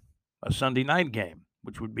slot, a Sunday night game,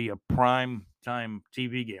 which would be a prime time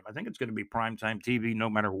TV game. I think it's going to be prime time TV no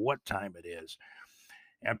matter what time it is.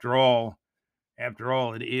 After all,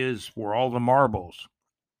 it is for all the marbles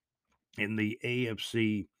in the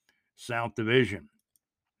AFC South Division.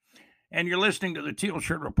 And you're listening to the Teal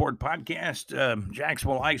Shirt Report podcast.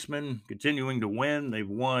 Jacksonville Icemen continuing to win. They've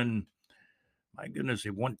won, my goodness,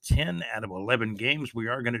 they've won 10 out of 11 games. We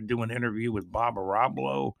are going to do an interview with Bob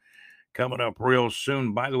Arablo coming up real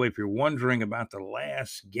soon. By the way, if you're wondering about the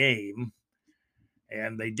last game,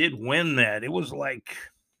 and they did win that, it was like,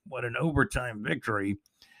 an overtime victory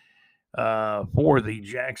for the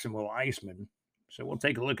Jacksonville Icemen. So we'll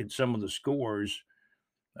take a look at some of the scores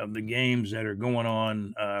of the games that are going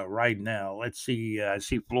on right now. Let's see. I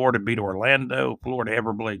see Florida beat Orlando. Florida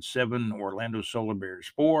Everblades 7. Orlando Solar Bears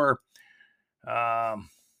 4.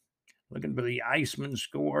 Looking for the Iceman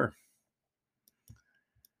score.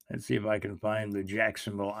 Let's see if I can find the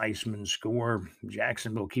Jacksonville Iceman score.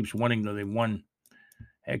 Jacksonville keeps winning, though. They've won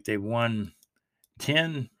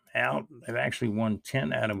 10 out. They've actually won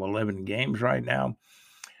 10 out of 11 games right now.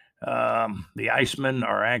 The Icemen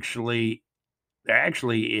are actually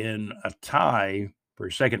in a tie for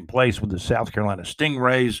second place with the South Carolina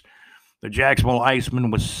Stingrays. The Jacksonville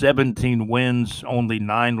Icemen with 17 wins, only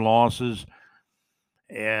 9 losses,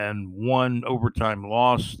 and 1 overtime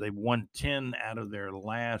loss. They've won 10 out of their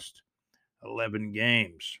last 11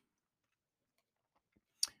 games.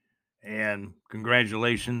 And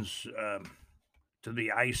congratulations to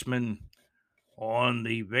the Icemen on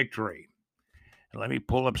the victory. Let me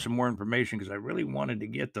pull up some more information because I really wanted to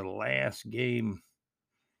get the last game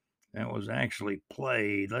that was actually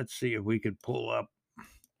played. Let's see if we could pull up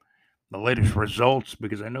the latest results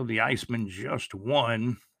because I know the Icemen just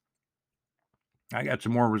won. I got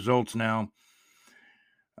some more results now.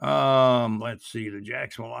 Let's see. The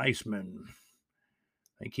Jacksonville Icemen,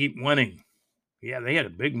 they keep winning. Yeah, they had a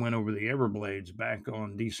big win over the Everblades back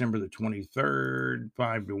on December the 23rd,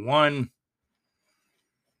 5-1.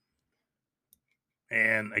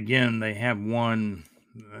 And again, they have won.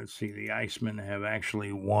 Let's see, the Icemen have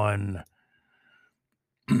actually won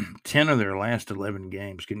 10 of their last 11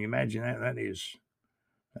 games. Can you imagine that? That is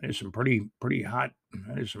some pretty hot.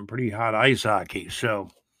 That is some pretty hot ice hockey. So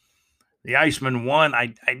the Icemen won.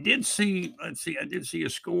 I did see. Let's see. I did see a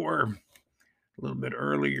score a little bit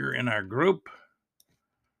earlier in our group.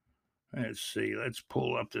 Let's see. Let's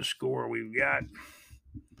pull up the score we've got.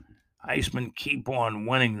 Icemen keep on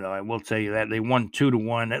winning, though. I will tell you that they won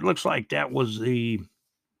 2-1. It looks like that was the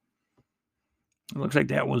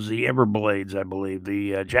Everblades, I believe.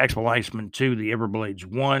 The Jacksonville Icemen 2, the Everblades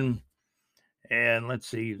 1. And let's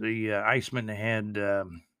see, the Icemen had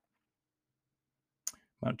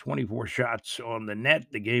about 24 shots on the net.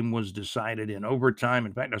 The game was decided in overtime.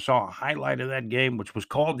 In fact, I saw a highlight of that game, which was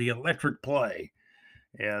called the Electric Play.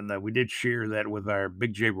 And we did share that with our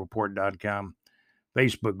BigJReport.com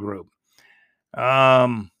Facebook group.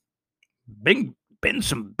 Been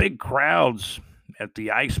some big crowds at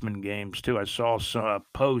the Iceman games too. I saw a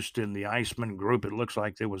post in the Iceman group. It looks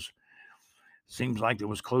like seems like there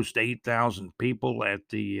was close to 8,000 people at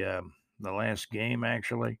the last game,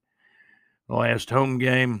 actually, the last home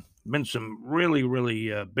game. Been some really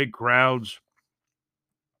big crowds,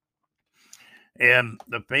 and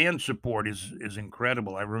the fan support is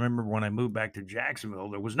incredible. I remember when I moved back to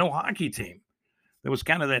Jacksonville, there was no hockey team. There was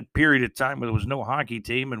kind of that period of time where there was no hockey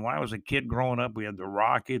team. And when I was a kid growing up, we had the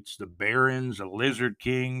Rockets, the Barons, the Lizard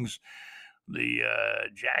Kings, the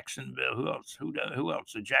Jacksonville. Who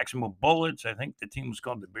else? The Jacksonville Bullets. I think the team was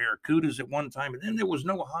called the Barracudas at one time. And then there was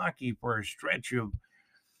no hockey for a stretch of,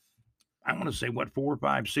 I want to say, 4,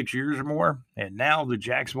 5, 6 years or more. And now the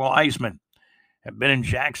Jacksonville Icemen have been in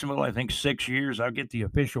Jacksonville, I think, 6 years. I'll get the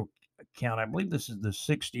official count. I believe this is the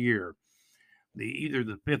 6th year. Either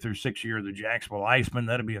the 5th or 6th year of the Jacksonville Icemen.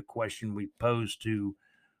 That'll be a question we pose to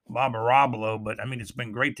Bob Arabalo. But I mean, it's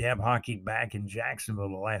been great to have hockey back in Jacksonville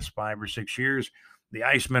the last 5 or 6 years. The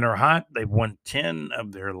Icemen are hot. They've won 10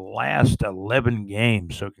 of their last 11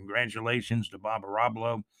 games. So congratulations to Bob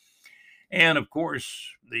Arabalo. And of course,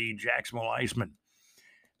 the Jacksonville Icemen.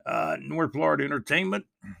 North Florida Entertainment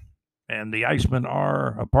and the Icemen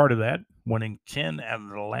are a part of that, winning 10 out of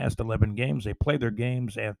the last 11 games. They play their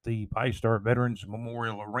games at the VyStar Veterans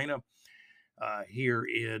Memorial Arena here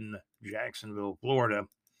in Jacksonville, Florida.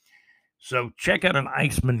 So check out an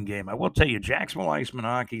Iceman game. I will tell you, Jacksonville Iceman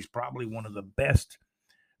hockey is probably one of the best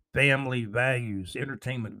family values,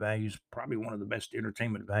 entertainment values, probably one of the best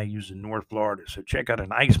entertainment values in North Florida. So check out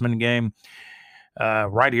an Iceman game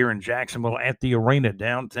right here in Jacksonville at the arena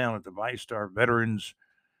downtown at the VyStar Veterans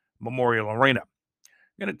Memorial Arena.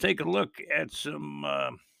 I'm going to take a look at some.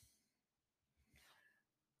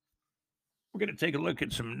 We're going to take a look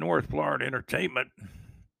at some North Florida entertainment.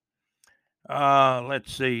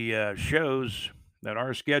 Let's see shows that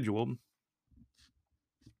are scheduled.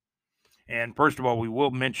 And first of all, we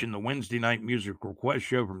will mention the Wednesday night music request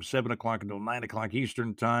show from 7 o'clock until 9 o'clock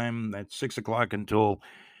Eastern time. That's 6 o'clock until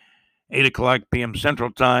 8 o'clock p.m.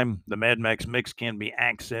 Central Time. The Mad Max Mix can be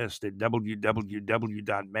accessed at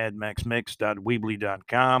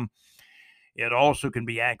www.madmaxmix.weebly.com. It also can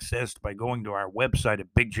be accessed by going to our website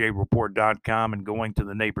at bigjreport.com and going to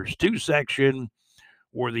the Neighbors 2 section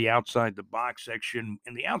or the Outside the Box section.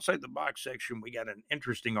 In the Outside the Box section, we got an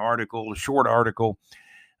interesting article, a short article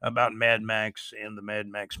about Mad Max and the Mad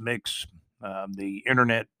Max Mix, the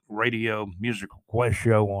internet radio music request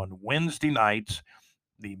show on Wednesday nights,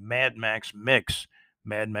 the Mad Max Mix,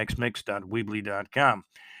 madmaxmix.weebly.com.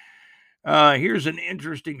 Here's an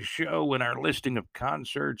interesting show in our listing of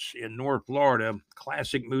concerts in North Florida.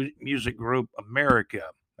 Classic Music Group America.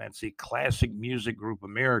 That's the Classic Music Group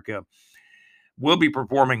America. Will be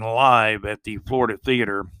performing live at the Florida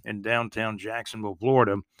Theater in downtown Jacksonville,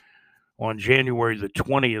 Florida on January the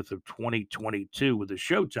 20th of 2022 with a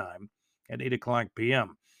showtime at 8 o'clock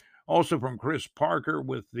p.m. Also from Chris Parker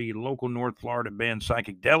with the local North Florida band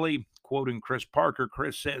Psychic Deli. Quoting Chris Parker,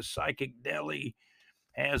 Chris says Psychic Deli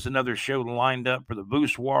has another show lined up for the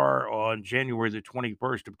Voussoir on January the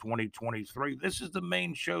 21st of 2023. This is the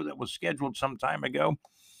main show that was scheduled some time ago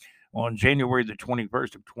on January the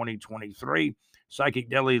 21st of 2023. Psychic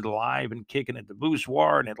Deli live and kicking at the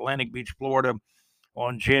Voussoir in Atlantic Beach, Florida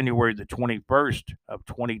on January the 21st of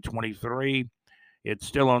 2023. It's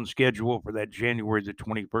still on schedule for that January the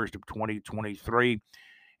 21st of 2023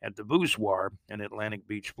 at the Voussoir in Atlantic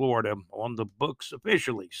Beach, Florida. On the books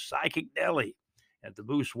officially, Psychic Deli at the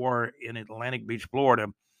Voussoir in Atlantic Beach, Florida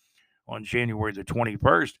on January the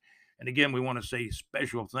 21st. And again, we want to say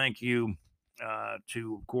special thank you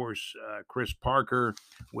to, of course, Chris Parker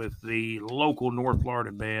with the local North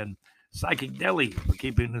Florida band Psychic Deli for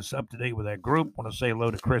keeping us up to date with that group. Want to say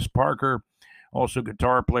hello to Chris Parker, also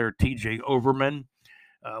guitar player TJ Overman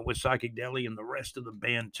with Psychic Deli and the rest of the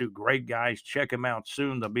band too. Great guys. Check them out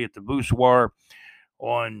soon. They'll be at the Voussoir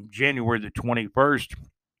on January the 21st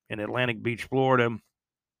in Atlantic Beach, Florida.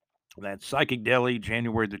 That's Psychic Deli,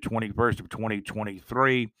 January the 21st of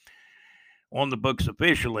 2023. On the books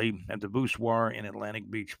officially at the Voussoir in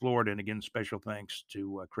Atlantic Beach, Florida. And again, special thanks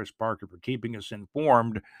to Chris Parker for keeping us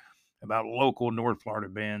informed about local North Florida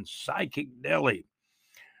band Psychic Deli.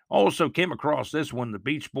 Also came across this one. The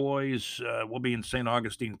Beach Boys will be in St.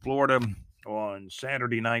 Augustine, Florida on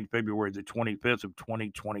Saturday night, February the 25th of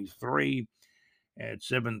 2023 at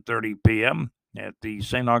 7:30 p.m. at the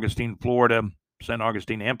St. Augustine, Florida St.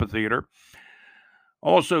 Augustine Amphitheater.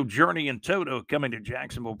 Also, Journey and Toto coming to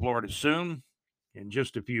Jacksonville, Florida soon in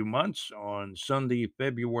just a few months on Sunday,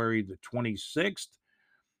 February the 26th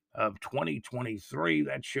of 2023.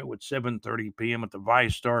 That show at 7:30 p.m. at the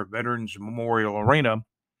VyStar Veterans Memorial Arena.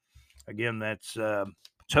 Again, that's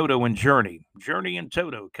Toto and Journey. Journey and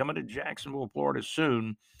Toto coming to Jacksonville, Florida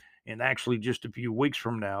soon, and actually just a few weeks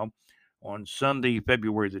from now on Sunday,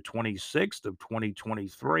 February the 26th of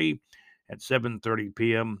 2023 at 7:30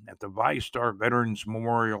 p.m. at the VyStar Veterans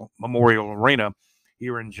Memorial Arena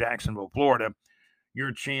here in Jacksonville, Florida.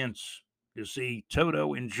 Your chance to see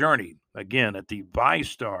Toto and Journey again at the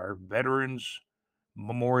VyStar Veterans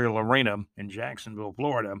Memorial Arena in Jacksonville,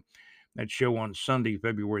 Florida. That show on Sunday,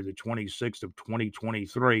 February the 26th of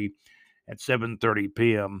 2023 at 7:30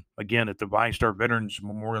 p.m. Again at the VyStar Veterans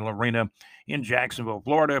Memorial Arena in Jacksonville,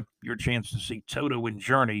 Florida. Your chance to see Toto and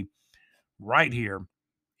Journey right here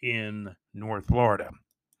in North Florida.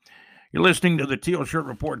 You're listening to the Teal Shirt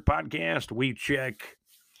Report podcast. We check,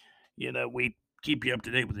 we keep you up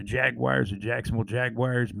to date with the Jaguars, the Jacksonville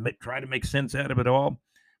Jaguars, try to make sense out of it all.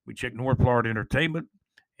 We check North Florida entertainment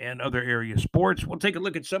and other area sports. We'll take a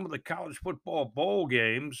look at some of the college football bowl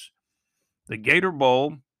games. The Gator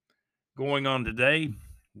Bowl going on today,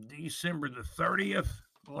 December the 30th.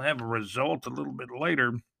 We'll have a result a little bit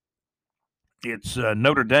later. It's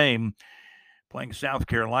Notre Dame playing South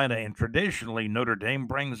Carolina, and traditionally Notre Dame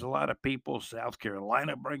brings a lot of people. South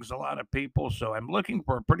Carolina brings a lot of people, so I'm looking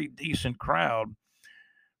for a pretty decent crowd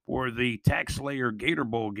for the TaxSlayer Gator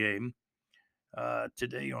Bowl game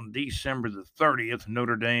today on December the 30th.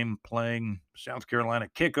 Notre Dame playing South Carolina.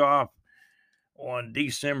 Kickoff on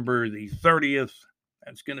December the 30th.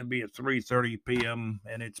 That's going to be at 3:30 p.m.,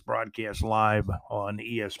 and it's broadcast live on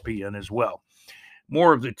ESPN as well.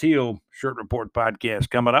 More of the Teal Shirt Report podcast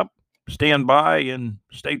coming up. Stand by and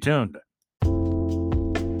stay tuned.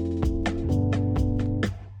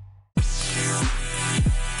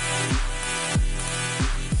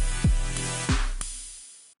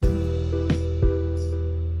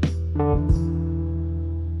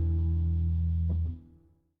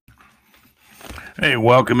 Hey,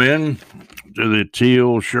 welcome in to the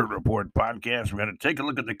Teal Shirt Report podcast. We're going to take a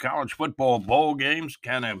look at the college football bowl games,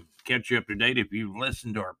 kind of catch you up to date. If you've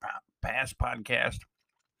listened to our past podcast,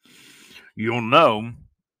 you'll know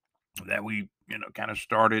that we, kind of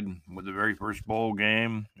started with the very first bowl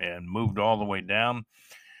game and moved all the way down.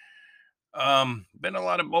 Been a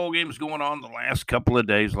lot of bowl games going on the last couple of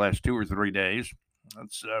days, last 2 or 3 days.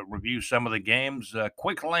 Let's review some of the games.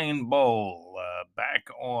 Quick Lane Bowl back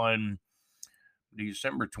on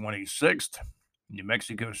December 26th. New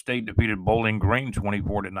Mexico State defeated Bowling Green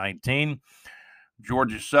 24-19.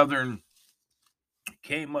 Georgia Southern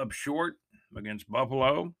came up short against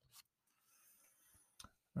Buffalo.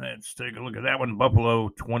 Let's take a look at that one. Buffalo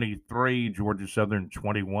 23, Georgia Southern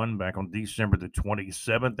 21, back on December the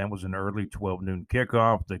 27th. That was an early 12 noon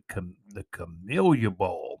kickoff. The Camellia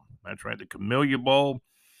Bowl. That's right, the Camellia Bowl.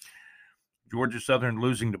 Georgia Southern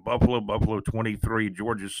losing to Buffalo. Buffalo 23,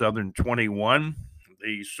 Georgia Southern 21.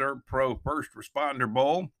 The SERVPRO First Responder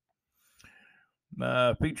Bowl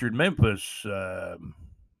featured Memphis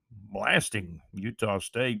blasting Utah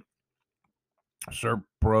State.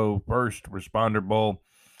 SERVPRO First Responder Bowl.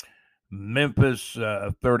 Memphis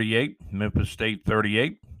 38, Memphis State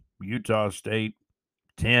 38, Utah State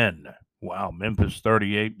 10. Wow, Memphis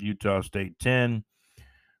 38, Utah State 10.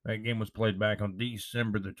 That game was played back on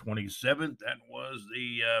December the 27th. That was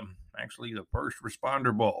actually the First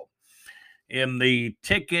Responder Bowl. In the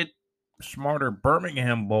Ticket Smarter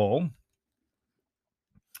Birmingham Bowl,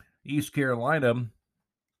 East Carolina,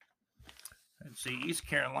 East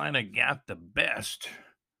Carolina got the best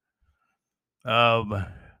of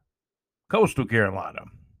Coastal Carolina.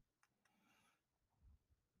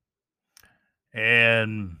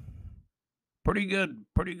 And pretty good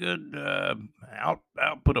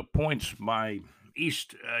output of points by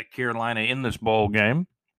East Carolina in this bowl game.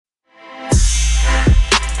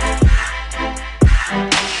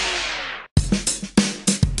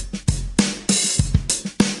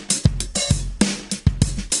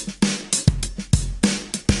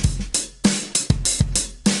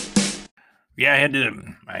 Yeah, I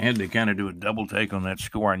had to kind of do a double take on that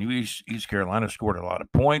score. I knew East Carolina scored a lot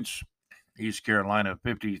of points. East Carolina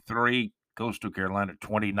 53, Coastal Carolina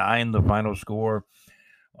 29, the final score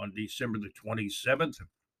on December the 27th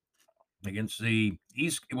against it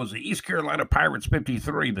was the East Carolina Pirates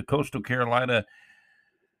 53, the Coastal Carolina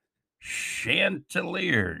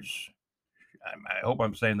Chanticleers. I hope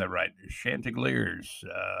I'm saying that right. Chanticleers.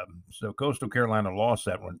 So Coastal Carolina lost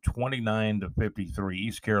that one 29-53.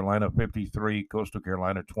 East Carolina 53, Coastal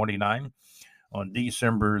Carolina 29. on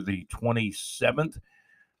December the 27th.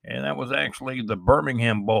 And that was actually the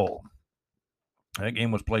Birmingham Bowl. That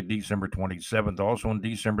game was played December 27th. Also on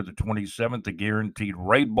December the 27th, the Guaranteed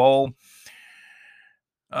Rate Bowl.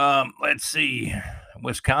 Let's see.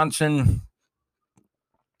 Wisconsin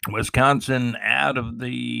out of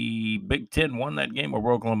the Big Ten won that game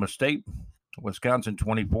over Oklahoma State. Wisconsin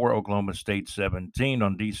 24, Oklahoma State 17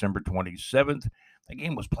 on December 27th. That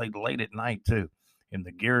game was played late at night, too, in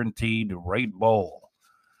the Guaranteed Rate Bowl.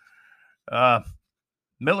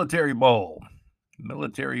 Military Bowl,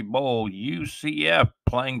 UCF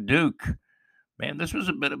playing Duke. Man, this was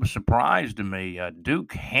a bit of a surprise to me.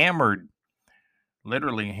 Duke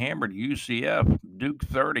literally hammered UCF. Duke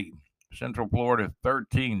 30, Central Florida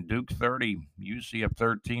 13, Duke 30, UCF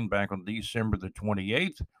 13 back on December the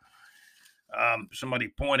 28th. Somebody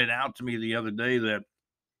pointed out to me the other day that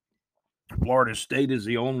Florida State is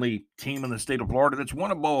the only team in the state of Florida that's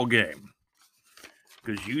won a bowl game,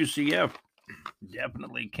 because UCF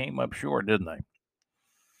definitely came up short, didn't they?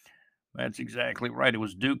 That's exactly right. It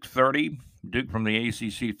was Duke 30, Duke from the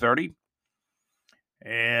ACC 30,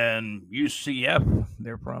 and UCF,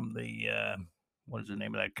 they're from the, what is the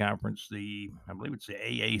name of that conference? I believe it's the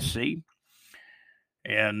AAC.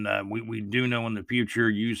 And we do know in the future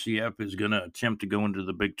UCF is going to attempt to go into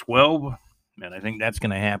the Big 12. And I think that's going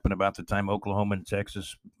to happen about the time Oklahoma and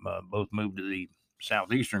Texas both move to the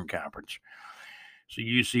Southeastern Conference. So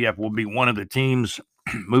UCF will be one of the teams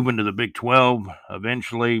moving to the Big 12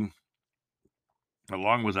 eventually,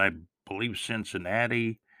 along with, I believe,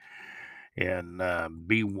 Cincinnati and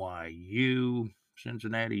BYU.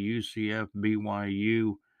 Cincinnati, UCF,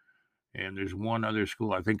 BYU. And there's one other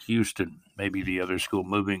school, I think Houston, maybe the other school,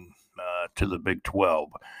 moving to the Big 12.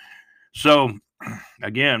 So,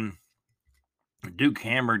 again, Duke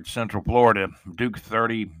hammered Central Florida. Duke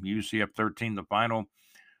 30, UCF 13, the final.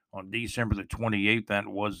 On December the 28th, that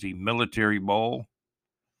was the Military Bowl.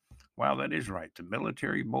 Wow, that is right. The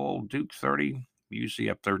Military Bowl, Duke 30,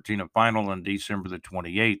 UCF 13, a final on December the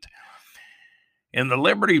 28th. In the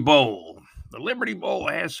Liberty Bowl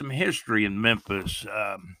has some history in Memphis.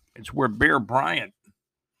 It's where Bear Bryant,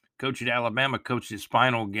 coach at Alabama, coached his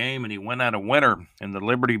final game, and he went out a winner in the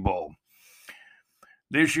Liberty Bowl.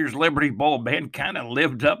 This year's Liberty Bowl, man, kind of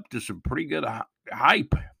lived up to some pretty good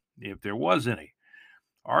hype, if there was any.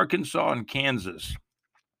 Arkansas and Kansas.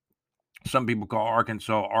 Some people call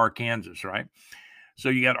Arkansas Arkansas, right? So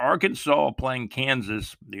you got Arkansas playing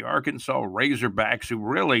Kansas, the Arkansas Razorbacks, who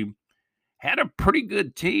really had a pretty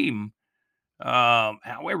good team.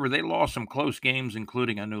 However, they lost some close games,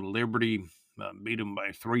 including, I know, Liberty beat them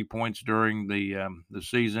by 3 points during the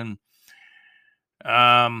season.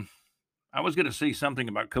 I was going to say something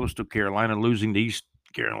about Coastal Carolina losing to East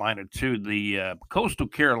Carolina, too. The Coastal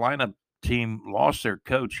Carolina team lost their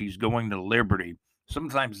coach. He's going to Liberty.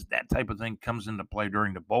 Sometimes that type of thing comes into play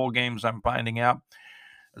during the bowl games, I'm finding out,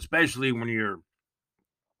 especially when you're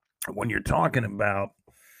talking about,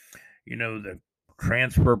 the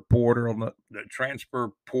transfer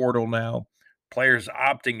portal now, players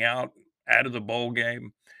opting out of the bowl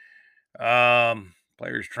game,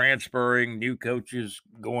 players transferring, new coaches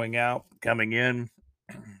going out, coming in.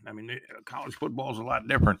 I mean, college football is a lot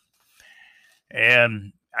different.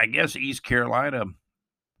 And I guess East Carolina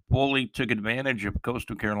fully took advantage of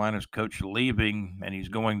Coastal Carolina's coach leaving, and he's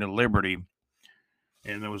going to Liberty.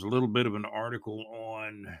 And there was a little bit of an article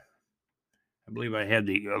on, I believe I had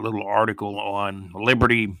a little article on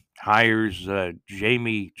Liberty hires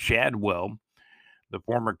Jamie Chadwell, the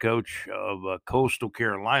former coach of Coastal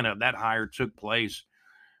Carolina. That hire took place,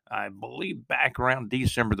 I believe, back around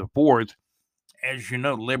December the 4th. As you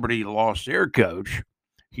know, Liberty lost their coach.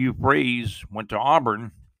 Hugh Freeze went to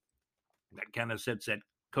Auburn. That kind of sets that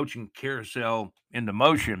coaching carousel into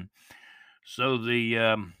motion. So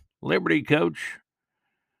the Liberty coach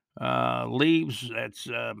leaves. That's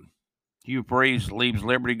Hugh Freeze leaves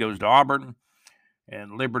Liberty, goes to Auburn.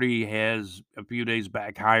 And Liberty has, a few days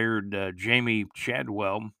back, hired Jamie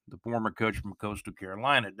Chadwell, the former coach from Coastal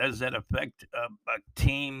Carolina. Does that affect a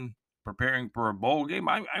team preparing for a bowl game?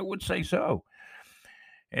 I would say so.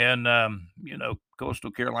 And,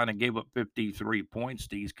 Coastal Carolina gave up 53 points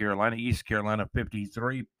to East Carolina. East Carolina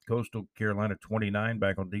 53, Coastal Carolina 29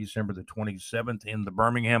 back on December the 27th in the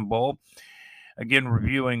Birmingham Bowl. Again,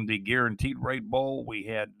 reviewing the Guaranteed Rate Bowl, we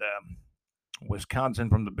had Wisconsin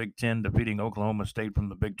from the Big Ten defeating Oklahoma State from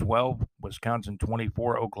the Big 12. Wisconsin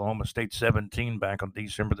 24, Oklahoma State 17 back on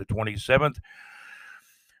December the 27th.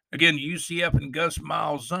 Again, UCF and Gus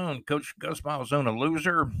Malzahn. Coach Gus Malzahn, a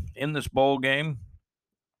loser in this bowl game.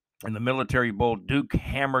 In the Military Bowl, Duke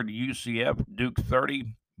hammered UCF. Duke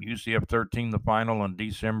 30, UCF 13 the final on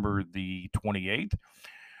December the 28th.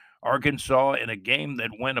 Arkansas in a game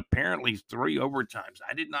that went apparently 3 overtimes.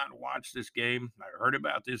 I did not watch this game. I heard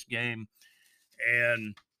about this game,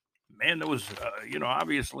 and man, there was,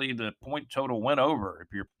 obviously the point total went over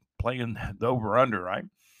if you're playing the over under, right?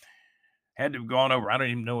 Had to have gone over. I don't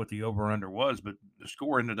even know what the over under was, but the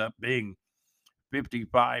score ended up being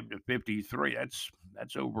 55 to 53. That's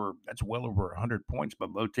well over 100 points by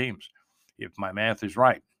both teams, if my math is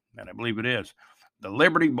right, and I believe it is. The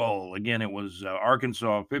Liberty Bowl, again, it was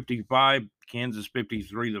Arkansas 55, Kansas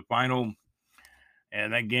 53, the final,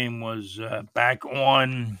 and that game was back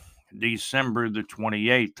on December the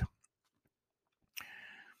 28th.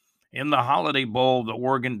 In the Holiday Bowl, the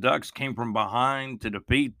Oregon Ducks came from behind to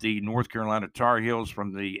defeat the North Carolina Tar Heels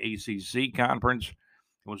from the ACC conference.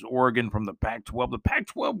 It was Oregon from the Pac-12. The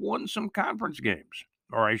Pac-12 won some conference games,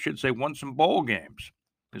 or I should say won some bowl games,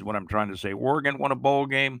 is what I'm trying to say. Oregon won a bowl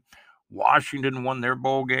game. Washington won their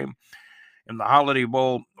bowl game. In the Holiday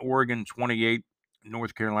Bowl, Oregon 28,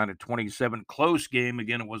 North Carolina 27. Close game.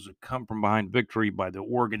 Again, it was a come-from-behind victory by the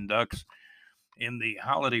Oregon Ducks in the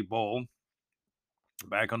Holiday Bowl.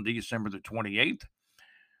 Back on December the 28th,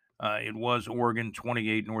 it was Oregon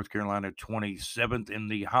 28, North Carolina 27th in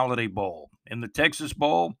the Holiday Bowl. In the Texas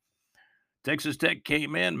Bowl, Texas Tech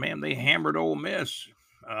came in, man, they hammered Ole Miss.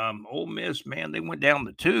 Ole Miss, man, they went down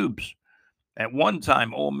the tubes. At one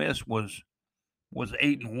time, Ole Miss was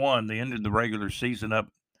 8-1. They ended the regular season up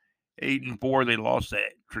 8-4. They lost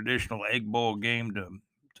that traditional Egg Bowl game to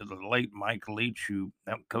the late Mike Leach, who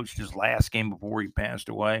coached his last game before he passed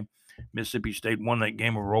away. Mississippi State won that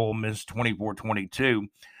game over Ole Miss 24-22.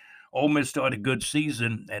 Ole Miss still had a good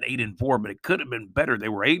season at 8-4, but it could have been better. They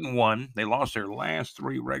were 8-1. They lost their last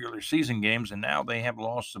 3 regular season games, and now they have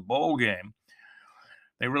lost the bowl game.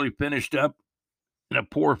 They really finished up in a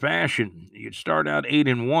poor fashion. You start out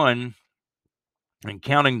 8-1, and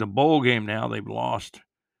counting the bowl game now, they've lost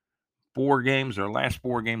 4 games, their last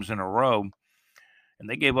 4 games in a row, and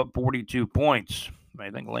they gave up 42 points. I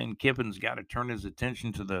think Lane Kiffin's got to turn his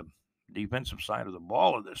attention to the defensive side of the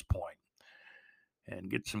ball at this point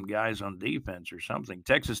and get some guys on defense or something.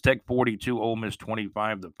 Texas Tech 42, Ole Miss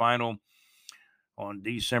 25, the final on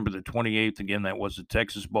December the 28th. Again, that was the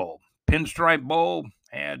Texas Bowl. Pinstripe Bowl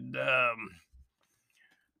had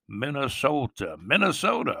Minnesota.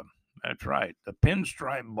 That's right, the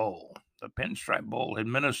Pinstripe Bowl. The Pinstripe Bowl had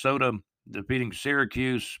Minnesota defeating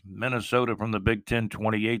Syracuse. Minnesota from the Big Ten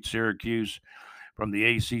 28, Syracuse from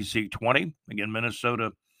the ACC 20. Again,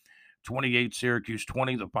 Minnesota 28, Syracuse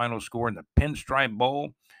 20, the final score in the Pinstripe Bowl.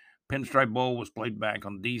 Pinstripe Bowl was played back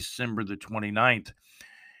on December the 29th.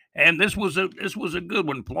 And this was a good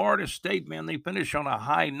one. Florida State, man, they finished on a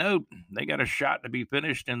high note. They got a shot to be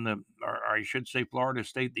finished or I should say Florida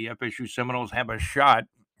State, the FSU Seminoles have a shot,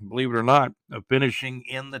 believe it or not, of finishing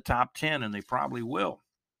in the top 10, and they probably will,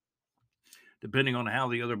 depending on how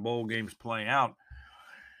the other bowl games play out.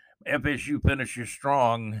 FSU finishes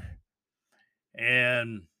strong,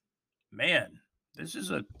 and man, this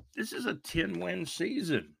is a 10-win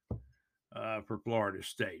season for Florida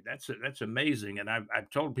State. That's amazing, and I've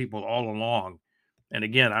told people all along. And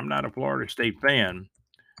again, I'm not a Florida State fan.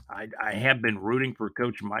 I have been rooting for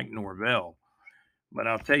Coach Mike Norvell, but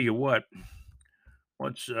I'll tell you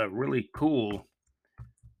what's really cool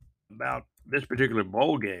about this particular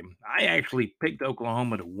bowl game. I actually picked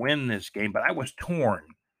Oklahoma to win this game, but I was torn.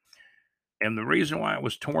 And the reason why I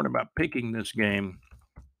was torn about picking this game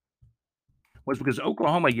was because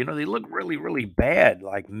Oklahoma, they look really, really bad,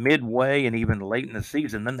 like midway and even late in the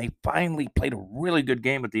season. Then they finally played a really good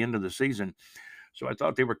game at the end of the season. So I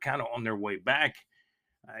thought they were kind of on their way back.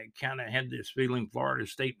 I kind of had this feeling Florida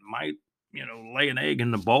State might, lay an egg in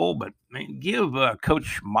the bowl, but give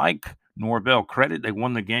Coach Mike Norvell credit. They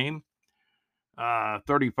won the game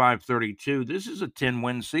 35-32. This is a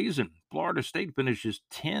 10-win season. Florida State finishes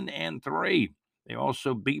 10-3. They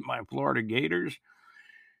also beat my Florida Gators,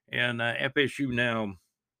 and FSU now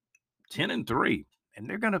 10-3, and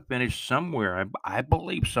they're going to finish somewhere, I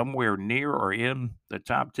believe, somewhere near or in the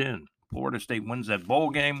top 10. Florida State wins that bowl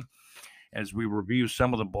game. As we review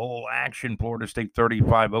some of the bowl action, Florida State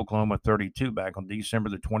 35, Oklahoma 32 back on December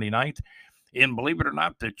the 29th. And believe it or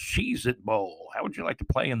not, the Cheez-It Bowl. How would you like to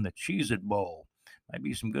play in the Cheez-It Bowl? Might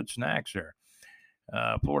be some good snacks there.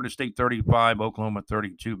 Florida State 35, Oklahoma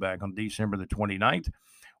 32 back on December the 29th.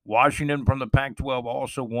 Washington from the Pac-12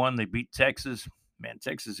 also won. They beat Texas. Man,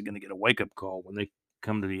 Texas is going to get a wake-up call when they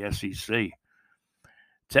come to the SEC.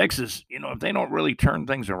 Texas, if they don't really turn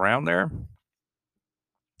things around there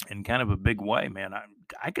in kind of a big way, man,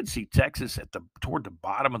 I could see Texas toward the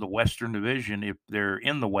bottom of the Western Division if they're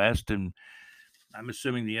in the West and I'm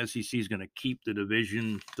assuming the SEC is going to keep the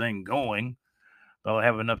division thing going. They'll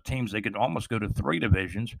have enough teams they could almost go to 3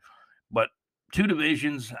 divisions, but 2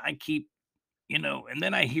 divisions, I keep, and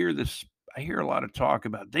then I hear a lot of talk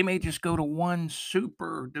about they may just go to 1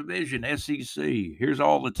 super division, SEC. Here's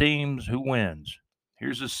all the teams, who wins.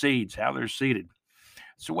 Here's the seeds, how they're seeded.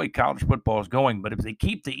 It's the way college football is going. But if they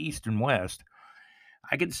keep the East and West,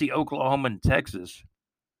 I can see Oklahoma and Texas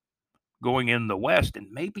going in the West,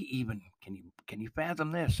 and maybe even can you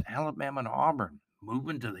fathom this? Alabama and Auburn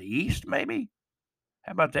moving to the East, maybe?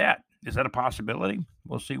 How about that? Is that a possibility?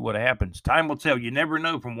 We'll see what happens. Time will tell. You never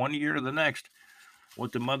know from one year to the next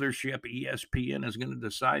what the mothership ESPN is going to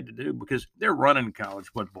decide to do, because they're running college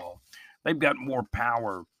football. They've got more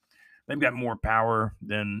power. They've got more power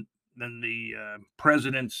than the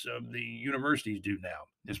presidents of the universities do now,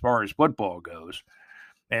 as far as football goes,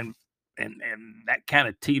 and that kind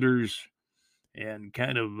of teeters and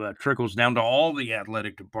kind of trickles down to all the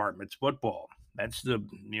athletic departments. Football, that's the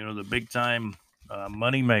big time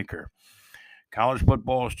money maker. College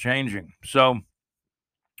football is changing, so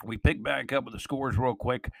we pick back up with the scores real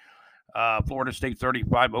quick. Florida State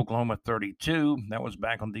 35, Oklahoma 32. That was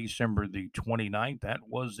back on December the 29th. That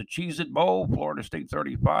was the Cheez-It Bowl. Florida State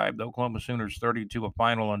 35, the Oklahoma Sooners 32, a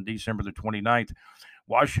final on December the 29th.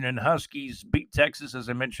 Washington Huskies beat Texas, as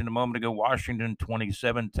I mentioned a moment ago. Washington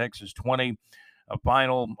 27, Texas 20, a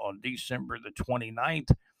final on December the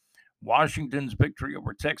 29th. Washington's victory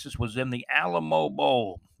over Texas was in the Alamo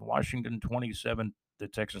Bowl. Washington 27, the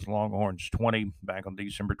Texas Longhorns 20, back on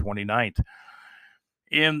December 29th.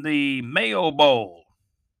 In the Mayo Bowl,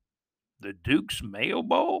 the Duke's Mayo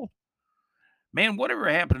Bowl, man, whatever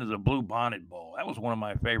happened to the Blue Bonnet Bowl? That was one of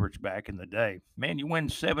my favorites back in the day. Man, you win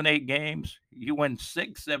 7, 8 games, you win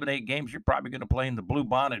 6, 7, 8 games, you're probably going to play in the Blue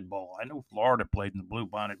Bonnet Bowl. I know Florida played in the Blue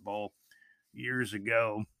Bonnet Bowl years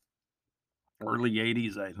ago, early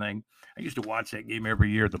 80s, I think. I used to watch that game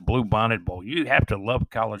every year, the Blue Bonnet Bowl. You have to love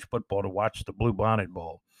college football to watch the Blue Bonnet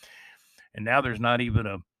Bowl. And now there's not even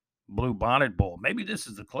a Blue Bonnet Bowl. Maybe this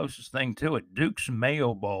is the closest thing to it. Duke's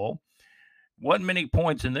Mayo Bowl. Wasn't many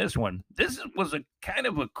points in this one. This was a kind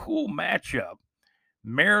of a cool matchup.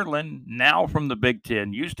 Maryland, now from the Big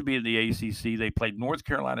Ten, used to be in the ACC. They played North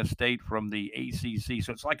Carolina State from the ACC.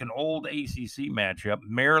 So it's like an old ACC matchup.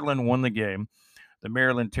 Maryland won the game. The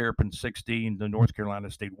Maryland Terrapins 16, the North Carolina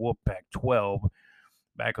State Wolfpack 12,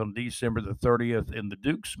 back on December the 30th in the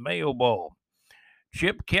Duke's Mayo Bowl.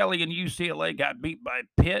 Chip Kelly and UCLA got beat by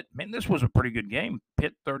Pitt. Man, this was a pretty good game.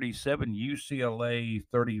 Pitt 37, UCLA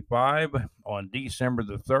 35 on December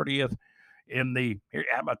the 30th.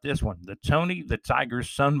 How about this one? The Tony the Tiger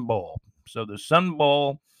Sun Bowl. So the Sun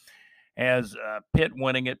Bowl has Pitt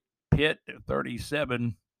winning it. Pitt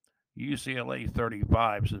 37, UCLA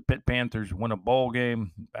 35. So the Pitt Panthers win a bowl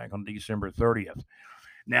game back on December 30th.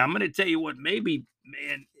 Now, I'm going to tell you what, maybe,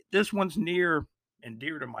 man, this one's near and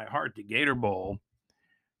dear to my heart, the Gator Bowl.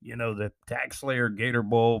 The TaxSlayer Gator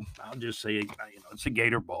Bowl. I'll just say, it's a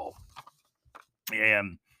Gator Bowl.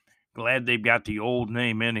 And glad they've got the old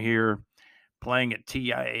name in here, playing at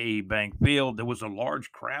TIAA Bank Field. There was a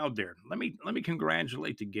large crowd there. Let me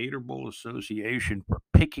congratulate the Gator Bowl Association for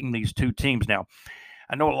picking these 2 teams. Now,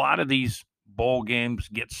 I know a lot of these bowl games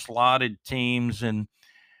get slotted teams,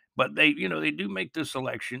 but they do make the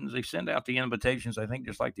selections. They send out the invitations, I think,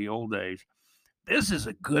 just like the old days. This is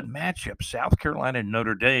a good matchup, South Carolina and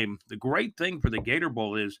Notre Dame. The great thing for the Gator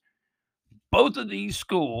Bowl is both of these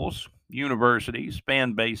schools, universities,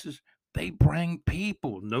 fan bases, they bring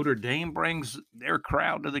people. Notre Dame brings their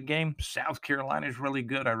crowd to the game. South Carolina is really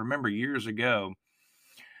good. I remember years ago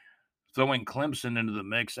throwing Clemson into the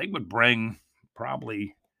mix. They would bring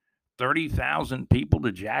probably 30,000 people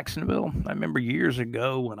to Jacksonville. I remember years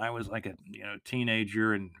ago when I was like a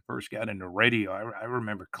teenager and first got into radio, I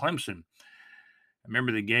remember Clemson. I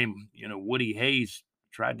remember the game, Woody Hayes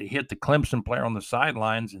tried to hit the Clemson player on the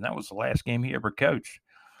sidelines, and that was the last game he ever coached.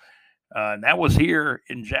 And that was here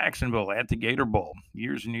in Jacksonville at the Gator Bowl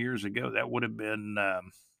years and years ago. That would have been,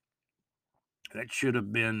 that should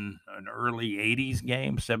have been an early 80s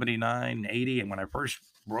game, 79, 80. And when I first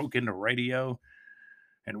broke into radio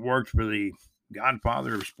and worked for the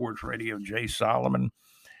godfather of sports radio, Jay Solomon,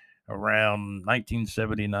 around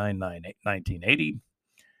 1979, 1980.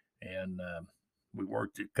 And we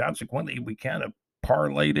worked it. Consequently, we kind of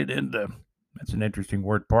parlayed it into, that's an interesting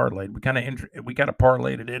word, parlayed. We kind of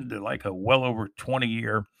parlayed it into like a well over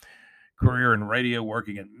 20-year career in radio,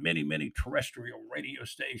 working at many, many terrestrial radio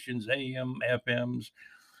stations, AM, FMs,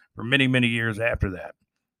 for many, many years after that.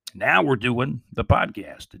 Now we're doing the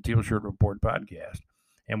podcast, the Teal Shirt Report podcast.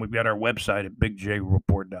 And we've got our website at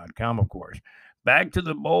bigjreport.com, of course. Back to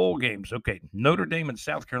the bowl games. Okay, Notre Dame and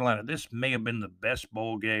South Carolina. This may have been the best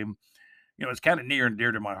bowl game. It's kind of near and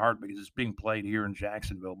dear to my heart because it's being played here in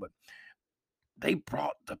Jacksonville, but they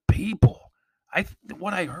brought the people.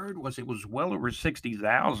 What I heard was it was well over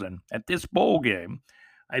 60,000 at this bowl game.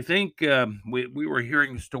 I think we were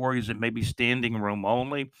hearing stories that maybe standing room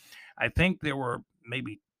only. I think there were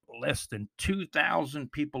maybe less than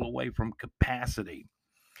 2,000 people away from capacity.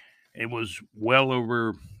 It was well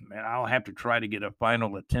over, man, I'll have to try to get a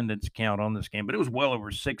final attendance count on this game, but it was well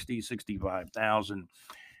over 65,000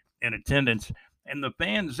 in attendance. And the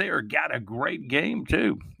fans there got a great game,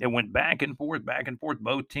 too. It went back and forth, back and forth.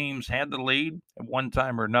 Both teams had the lead at one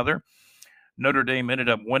time or another. Notre Dame ended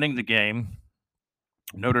up winning the game.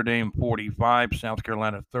 Notre Dame 45, South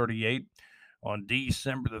Carolina 38. On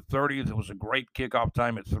December the 30th, it was a great kickoff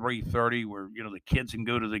time at 3:30 where, the kids can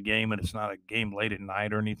go to the game and it's not a game late at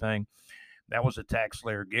night or anything. That was a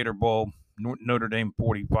TaxSlayer Gator Bowl. Notre Dame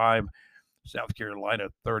 45, South Carolina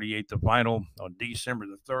 38, the final on December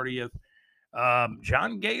the 30th.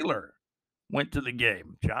 John Gaylor went to the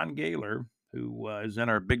game. John Gaylor, who is in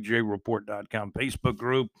our bigjreport.com Facebook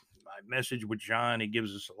group. I messaged with John. He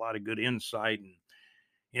gives us a lot of good insight and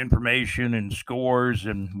information and scores,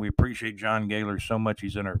 and we appreciate John Gaylor so much.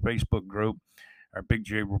 He's in our Facebook group, our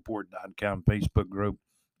bigjreport.com Facebook group.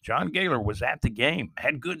 John Gaylor was at the game,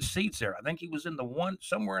 had good seats there. I think he was in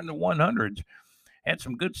somewhere in the 100s. Had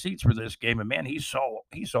some good seats for this game, and man, he saw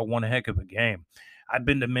one heck of a game. I've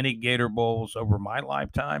been to many Gator Bowls over my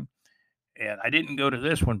lifetime, and I didn't go to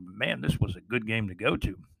this one, but man, this was a good game to go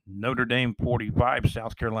to. Notre Dame 45,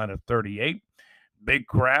 South Carolina 38. Big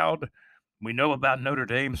crowd. We know about Notre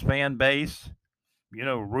Dame's fan base,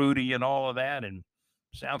 Rudy and all of that, and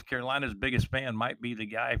South Carolina's biggest fan might be the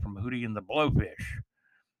guy from Hootie and the Blowfish.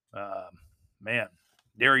 Man,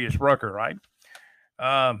 Darius Rucker, right?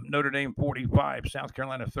 Notre Dame 45, South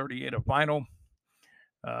Carolina 38, a final.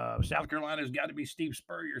 South Carolina's got to be Steve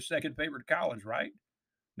Spurrier's second favorite college, right?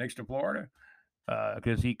 Next to Florida,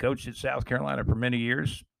 because he coached at South Carolina for many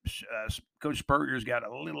years. Coach Spurrier's got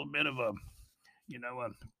a little bit of a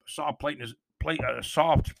soft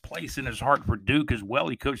place in his heart for Duke as well.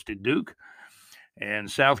 He coached at Duke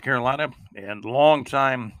and South Carolina, and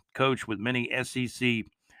longtime coach with many SEC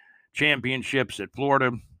championships at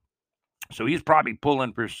Florida. So he's probably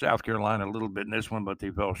pulling for South Carolina a little bit in this one, but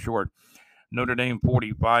they fell short. Notre Dame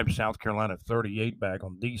 45, South Carolina 38, back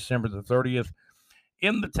on December the 30th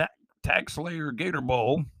in the TaxSlayer Gator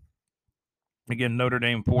Bowl. Again, Notre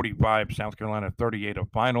Dame 45, South Carolina 38, a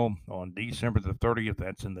final on December the 30th.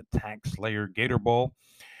 That's in the TaxSlayer Gator Bowl.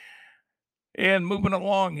 And moving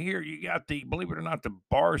along here, you got believe it or not, the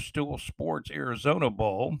Barstool Sports Arizona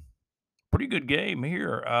Bowl. Pretty good game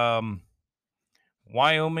here. The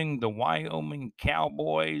Wyoming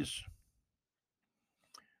Cowboys.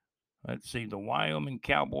 Let's see, the Wyoming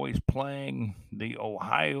Cowboys playing the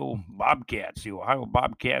Ohio Bobcats. The Ohio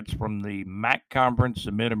Bobcats from the MAC Conference,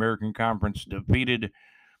 the Mid-American Conference, defeated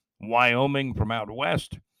Wyoming from out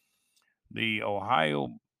west. The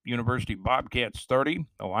Ohio University Bobcats 30,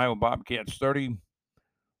 Ohio Bobcats 30,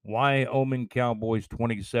 Wyoming Cowboys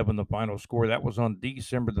 27, the final score. That was on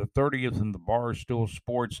December the 30th in the Barstool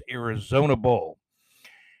Sports Arizona Bowl.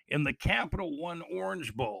 In the Capital One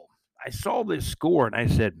Orange Bowl, I saw this score and I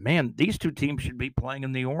said, man, these two teams should be playing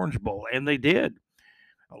in the Orange Bowl. And they did.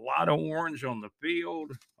 A lot of orange on the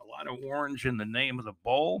field, a lot of orange in the name of the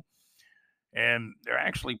bowl. And they're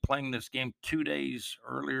actually playing this game 2 days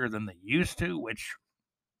earlier than they used to, which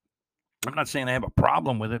I'm not saying I have a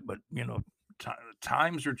problem with it, but,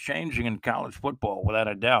 times are changing in college football without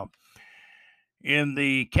a doubt. In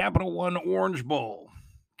the Capital One Orange Bowl,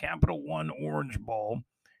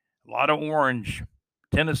 a lot of orange.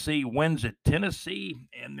 Tennessee wins it. Tennessee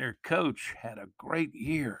and their coach had a great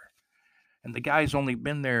year. And the guy's only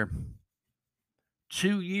been there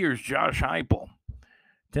 2 years, Josh Heupel.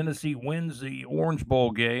 Tennessee wins the Orange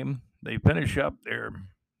Bowl game. They finish up their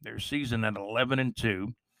season at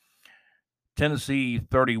 11-2. Tennessee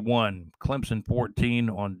 31, Clemson 14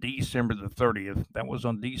 on December the 30th. That was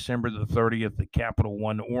on December the 30th, the Capital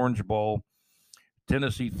One Orange Bowl.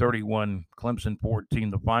 Tennessee 31, Clemson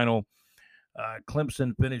 14, the final.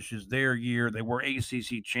 Clemson finishes their year. They were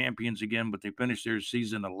ACC champions again, but they finished their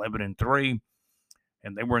season 11-3,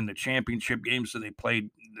 and they were in the championship game. So they played.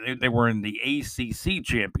 They were in the ACC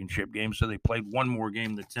championship game, so they played one more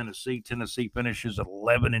game than Tennessee. Tennessee finishes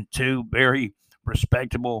 11-2, very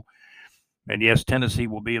respectable. And yes, Tennessee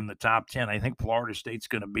will be in the top 10. I think Florida State's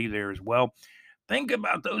going to be there as well. Think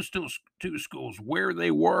about those two schools where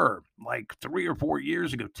they were like 3 or 4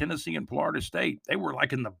 years ago. Tennessee and Florida State, they were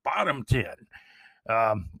like in the bottom 10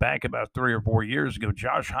 back about 3 or 4 years ago.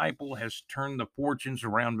 Josh Heupel has turned the fortunes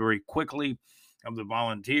around very quickly of the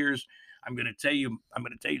Volunteers. I'm going to tell you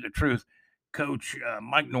the truth. Coach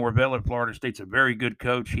Mike Norvell at Florida State's a very good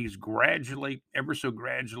coach. He's gradually, ever so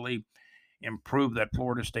gradually, improved that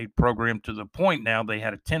Florida State program to the point now they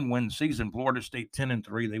had a 10-win season. Florida State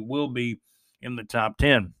 10-3. They will be in the top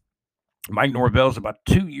 10. Mike Norvell's about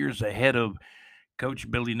 2 years ahead of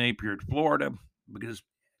Coach Billy Napier at Florida because,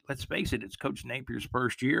 let's face it, it's Coach Napier's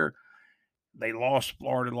first year.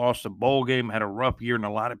 Florida lost a bowl game, had a rough year, and a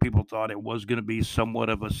lot of people thought it was going to be somewhat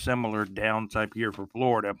of a similar down type year for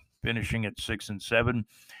Florida, finishing at 6-7.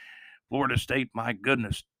 Florida State, my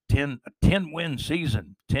goodness, a 10-win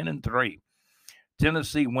season, 10-3.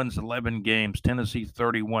 Tennessee wins 11 games, Tennessee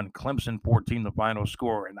 31, Clemson 14, the final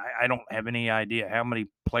score. And I don't have any idea how many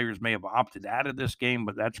players may have opted out of this game,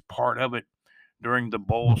 but that's part of it during the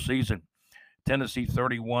bowl season. Tennessee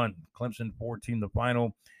 31, Clemson 14, the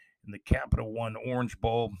final in the Capital One Orange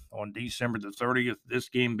Bowl on December the 30th. This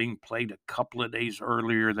game being played a couple of days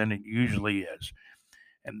earlier than it usually is.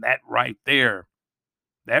 And that right there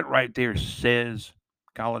says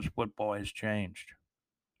college football has changed.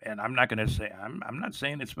 And I'm not going to say, I'm not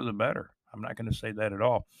saying it's for the better. I'm not going to say that at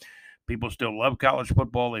all. People still love college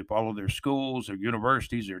football. They follow their schools, their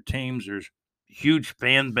universities, their teams. There's huge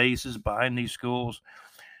fan bases behind these schools,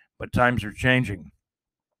 but times are changing.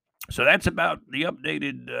 So that's about the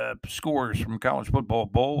updated scores from college football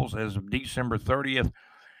bowls as of December 30th.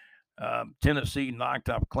 Tennessee knocked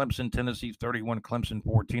off Clemson. Tennessee 31, Clemson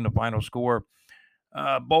 14, the final score.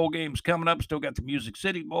 Bowl games coming up. Still got the Music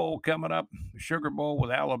City Bowl coming up. The Sugar Bowl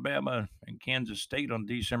with Alabama and Kansas State on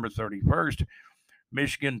December 31st.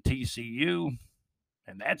 Michigan, TCU.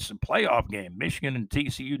 And that's a playoff game. Michigan and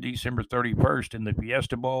TCU December 31st in the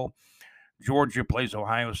Fiesta Bowl. Georgia plays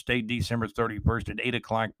Ohio State December 31st at 8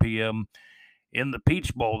 o'clock p.m. in the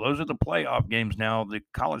Peach Bowl. Those are the playoff games now. The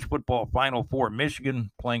college football Final Four. Michigan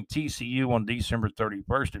playing TCU on December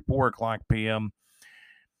 31st at 4 o'clock p.m.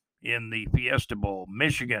 in the Fiesta Bowl.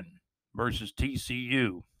 Michigan versus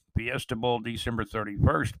TCU. Fiesta Bowl December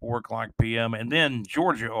 31st, 4 o'clock p.m. And then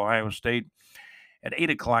Georgia, Ohio State at 8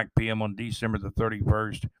 o'clock p.m. on December the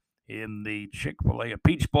 31st in the Chick-fil-A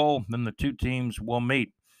Peach Bowl. Then the two teams will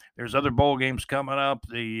meet. There's other bowl games coming up.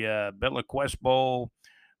 The Bella Quest Bowl,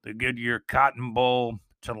 the Goodyear Cotton Bowl,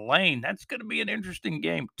 Tulane. That's going to be an interesting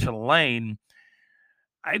game. Tulane,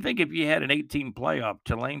 I think if you had an 18 playoff,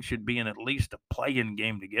 Tulane should be in at least a play-in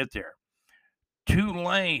game to get there.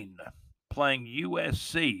 Tulane playing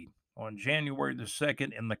USC on January the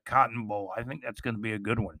 2nd in the Cotton Bowl. I think that's going to be a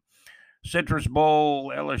good one. Citrus Bowl,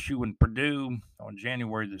 LSU and Purdue on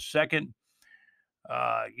January the 2nd.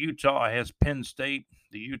 Utah has Penn State.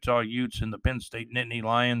 The Utah Utes and the Penn State Nittany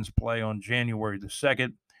Lions play on January the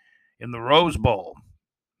 2nd in the Rose Bowl.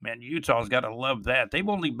 Man, Utah's got to love that. They've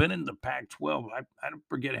only been in the Pac-12. I don't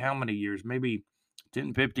forget how many years, maybe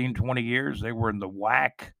 10, 15, 20 years. They were in the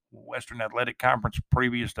WAC, Western Athletic Conference,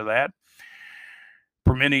 previous to that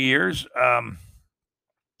for many years.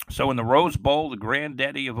 So in the Rose Bowl, the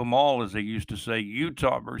granddaddy of them all, as they used to say,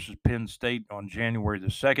 Utah versus Penn State on January the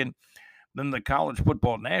 2nd. Then the College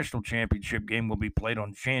Football National Championship game will be played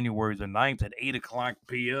on January the 9th at 8 o'clock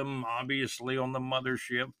p.m., obviously on the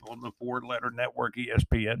mothership, on the four-letter network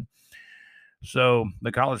ESPN. So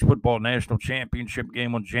the College Football National Championship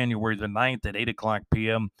game on January the 9th at 8 o'clock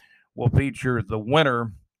p.m. will feature the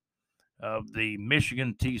winner of the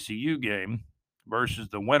Michigan TCU game versus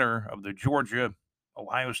the winner of the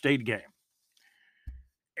Georgia-Ohio State game.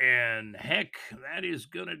 And heck, that is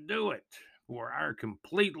going to do it for our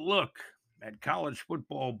complete look at college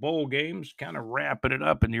football bowl games, kind of wrapping it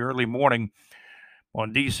up in the early morning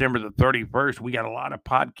on December the 31st. We got a lot of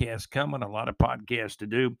podcasts coming, a lot of podcasts to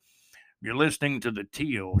do. You're listening to the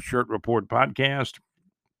Teal Shirt Report podcast.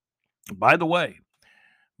 By the way,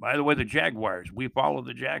 the Jaguars. We follow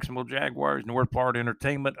the Jacksonville Jaguars, North Florida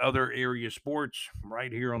Entertainment, other area sports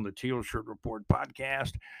right here on the Teal Shirt Report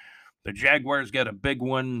podcast. The Jaguars got a big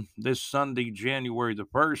one this Sunday, January the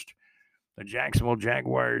 1st. The Jacksonville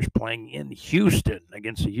Jaguars playing in Houston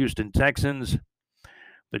against the Houston Texans.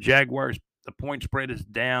 The Jaguars, the point spread is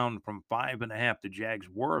down from 5.5. The Jags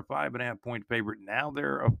were a 5.5 point favorite. Now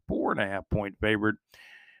they're a 4.5 point favorite.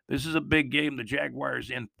 This is a big game. The Jaguars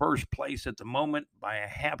in first place at the moment by a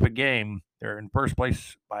half a game. They're in first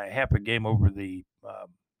place by a half a game over the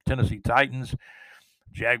Tennessee Titans.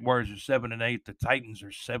 Jaguars are 7-8. The Titans are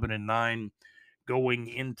 7-9. Going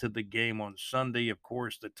into the game on Sunday, of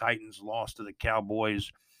course, the Titans lost to the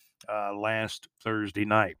Cowboys last Thursday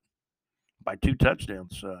night by 2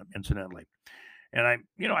 touchdowns, incidentally. And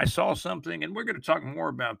I saw something, and we're going to talk more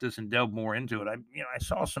about this and delve more into it. I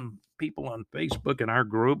saw some people on Facebook in our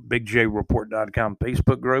group, BigJReport.com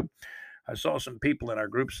Facebook group. I saw some people in our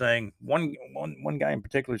group saying one guy in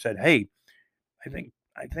particular said, "Hey, I think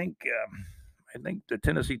I think I think the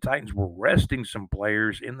Tennessee Titans were resting some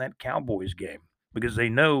players in that Cowboys game because they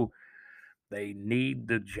know they need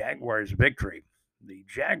the Jaguars victory. The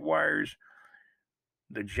Jaguars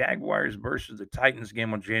the Jaguars versus the Titans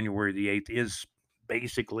game on January the 8th is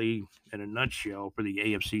basically, in a nutshell, for the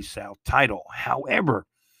AFC South title. However,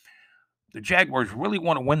 the Jaguars really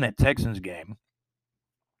want to win that Texans game.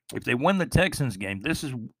 If they win the Texans game, this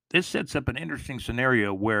sets up an interesting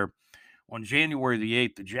scenario where on January the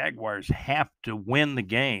 8th, the Jaguars have to win the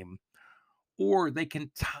game, or they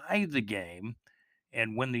can tie the game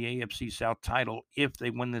and win the AFC South title if they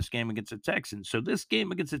win this game against the Texans. So this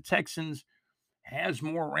game against the Texans has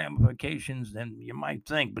more ramifications than you might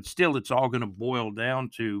think, but still it's all going to boil down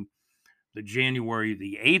to the January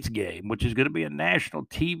the 8th game, which is going to be a national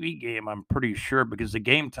TV game, I'm pretty sure, because the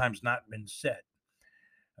game time's not been set.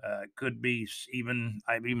 Could be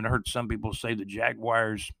I've even heard some people say the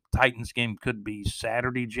Jaguars Titans game could be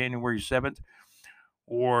Saturday, January 7th,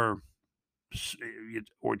 or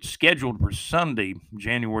it's scheduled for Sunday,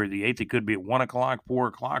 January the 8th. It could be at 1 o'clock, 4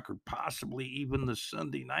 o'clock, or possibly even the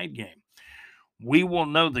Sunday night game. We will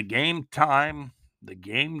know the game time, the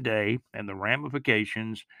game day, and the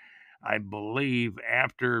ramifications, I believe,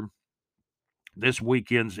 after this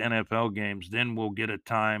weekend's NFL games. Then we'll get a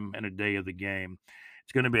time and a day of the game.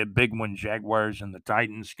 It's going to be a big one, Jaguars and the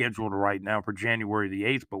Titans, scheduled right now for January the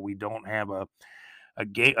 8th, but we don't have an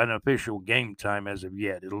official game time as of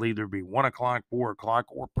yet. It'll either be 1 o'clock, 4 o'clock,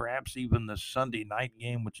 or perhaps even the Sunday night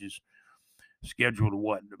game, which is scheduled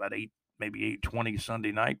about 8, maybe 8:20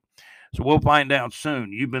 Sunday night. So we'll find out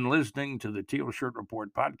soon. You've been listening to the Teal Shirt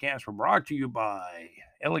Report podcast. We're brought to you by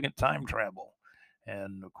Elegant Time Travel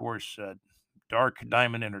and, of course, Dark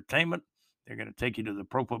Diamond Entertainment. They're going to take you to the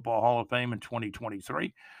Pro Football Hall of Fame in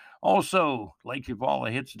 2023. Also,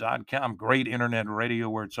 LakeUvalahits.com, great internet radio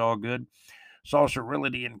where it's all good. Saucer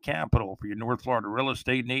Realty and Capital for your North Florida real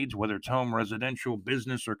estate needs, whether it's home, residential,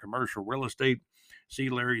 business, or commercial real estate. See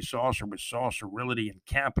Larry Saucer with Saucer Realty and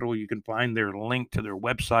Capital. You can find their link to their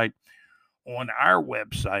website on our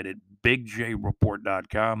website at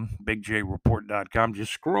bigjreport.com, bigjreport.com.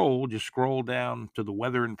 Just scroll down to the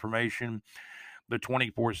weather information, the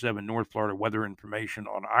 24/7 North Florida weather information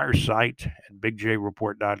on our site at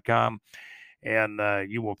bigjreport.com. And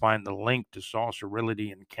you will find the link to Saucer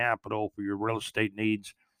Realty and Capital for your real estate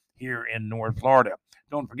needs here in North Florida.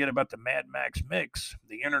 Don't forget about the Mad Max Mix,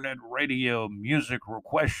 the internet radio music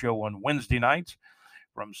request show on Wednesday nights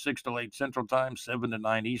from 6 to 8 Central Time, 7 to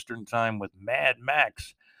 9 Eastern Time with Mad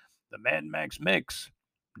Max, the Mad Max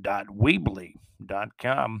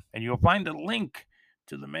Mix.weebly.com. And you'll find a link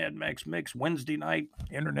to the Mad Max Mix Wednesday night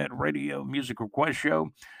internet radio music request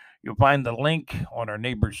show. You'll find the link on our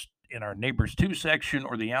Neighbors 2 section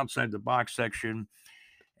or the Outside the Box section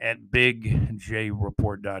at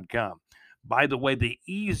bigjreport.com. By the way, the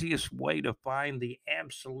easiest way to find the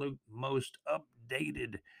absolute most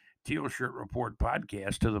updated Teal Shirt Report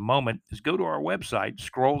podcast to the moment is go to our website,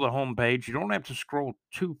 scroll the homepage. You don't have to scroll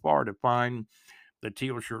too far to find the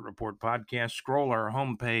Teal Shirt Report podcast. Scroll our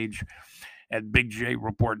homepage at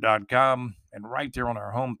bigjreport.com, and right there on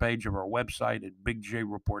our homepage of our website at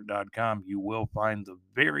bigjreport.com, you will find the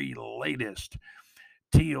very latest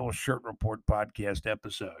Teal Shirt Report podcast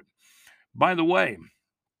episode. By the way,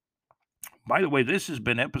 this has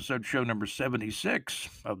been episode show number 76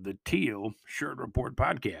 of the Teal Shirt Report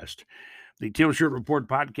podcast. The Teal Shirt Report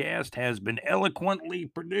podcast has been eloquently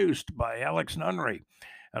produced by Alex Nunry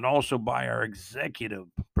and also by our executive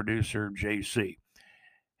producer, JC.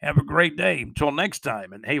 Have a great day. Until next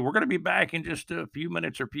time. And hey, we're going to be back in just a few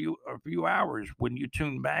minutes or a few hours. When you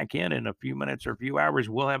tune back in a few minutes or a few hours,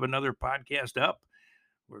 we'll have another podcast up.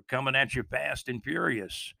 We're coming at you fast and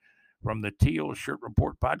furious from the Teal Shirt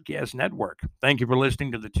Report Podcast Network. Thank you for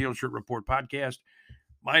listening to the Teal Shirt Report Podcast.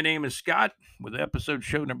 My name is Scott with episode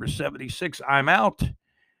show number 76. I'm out.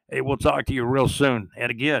 Hey, we'll talk to you real soon. And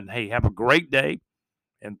again, hey, have a great day,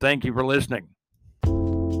 and thank you for listening.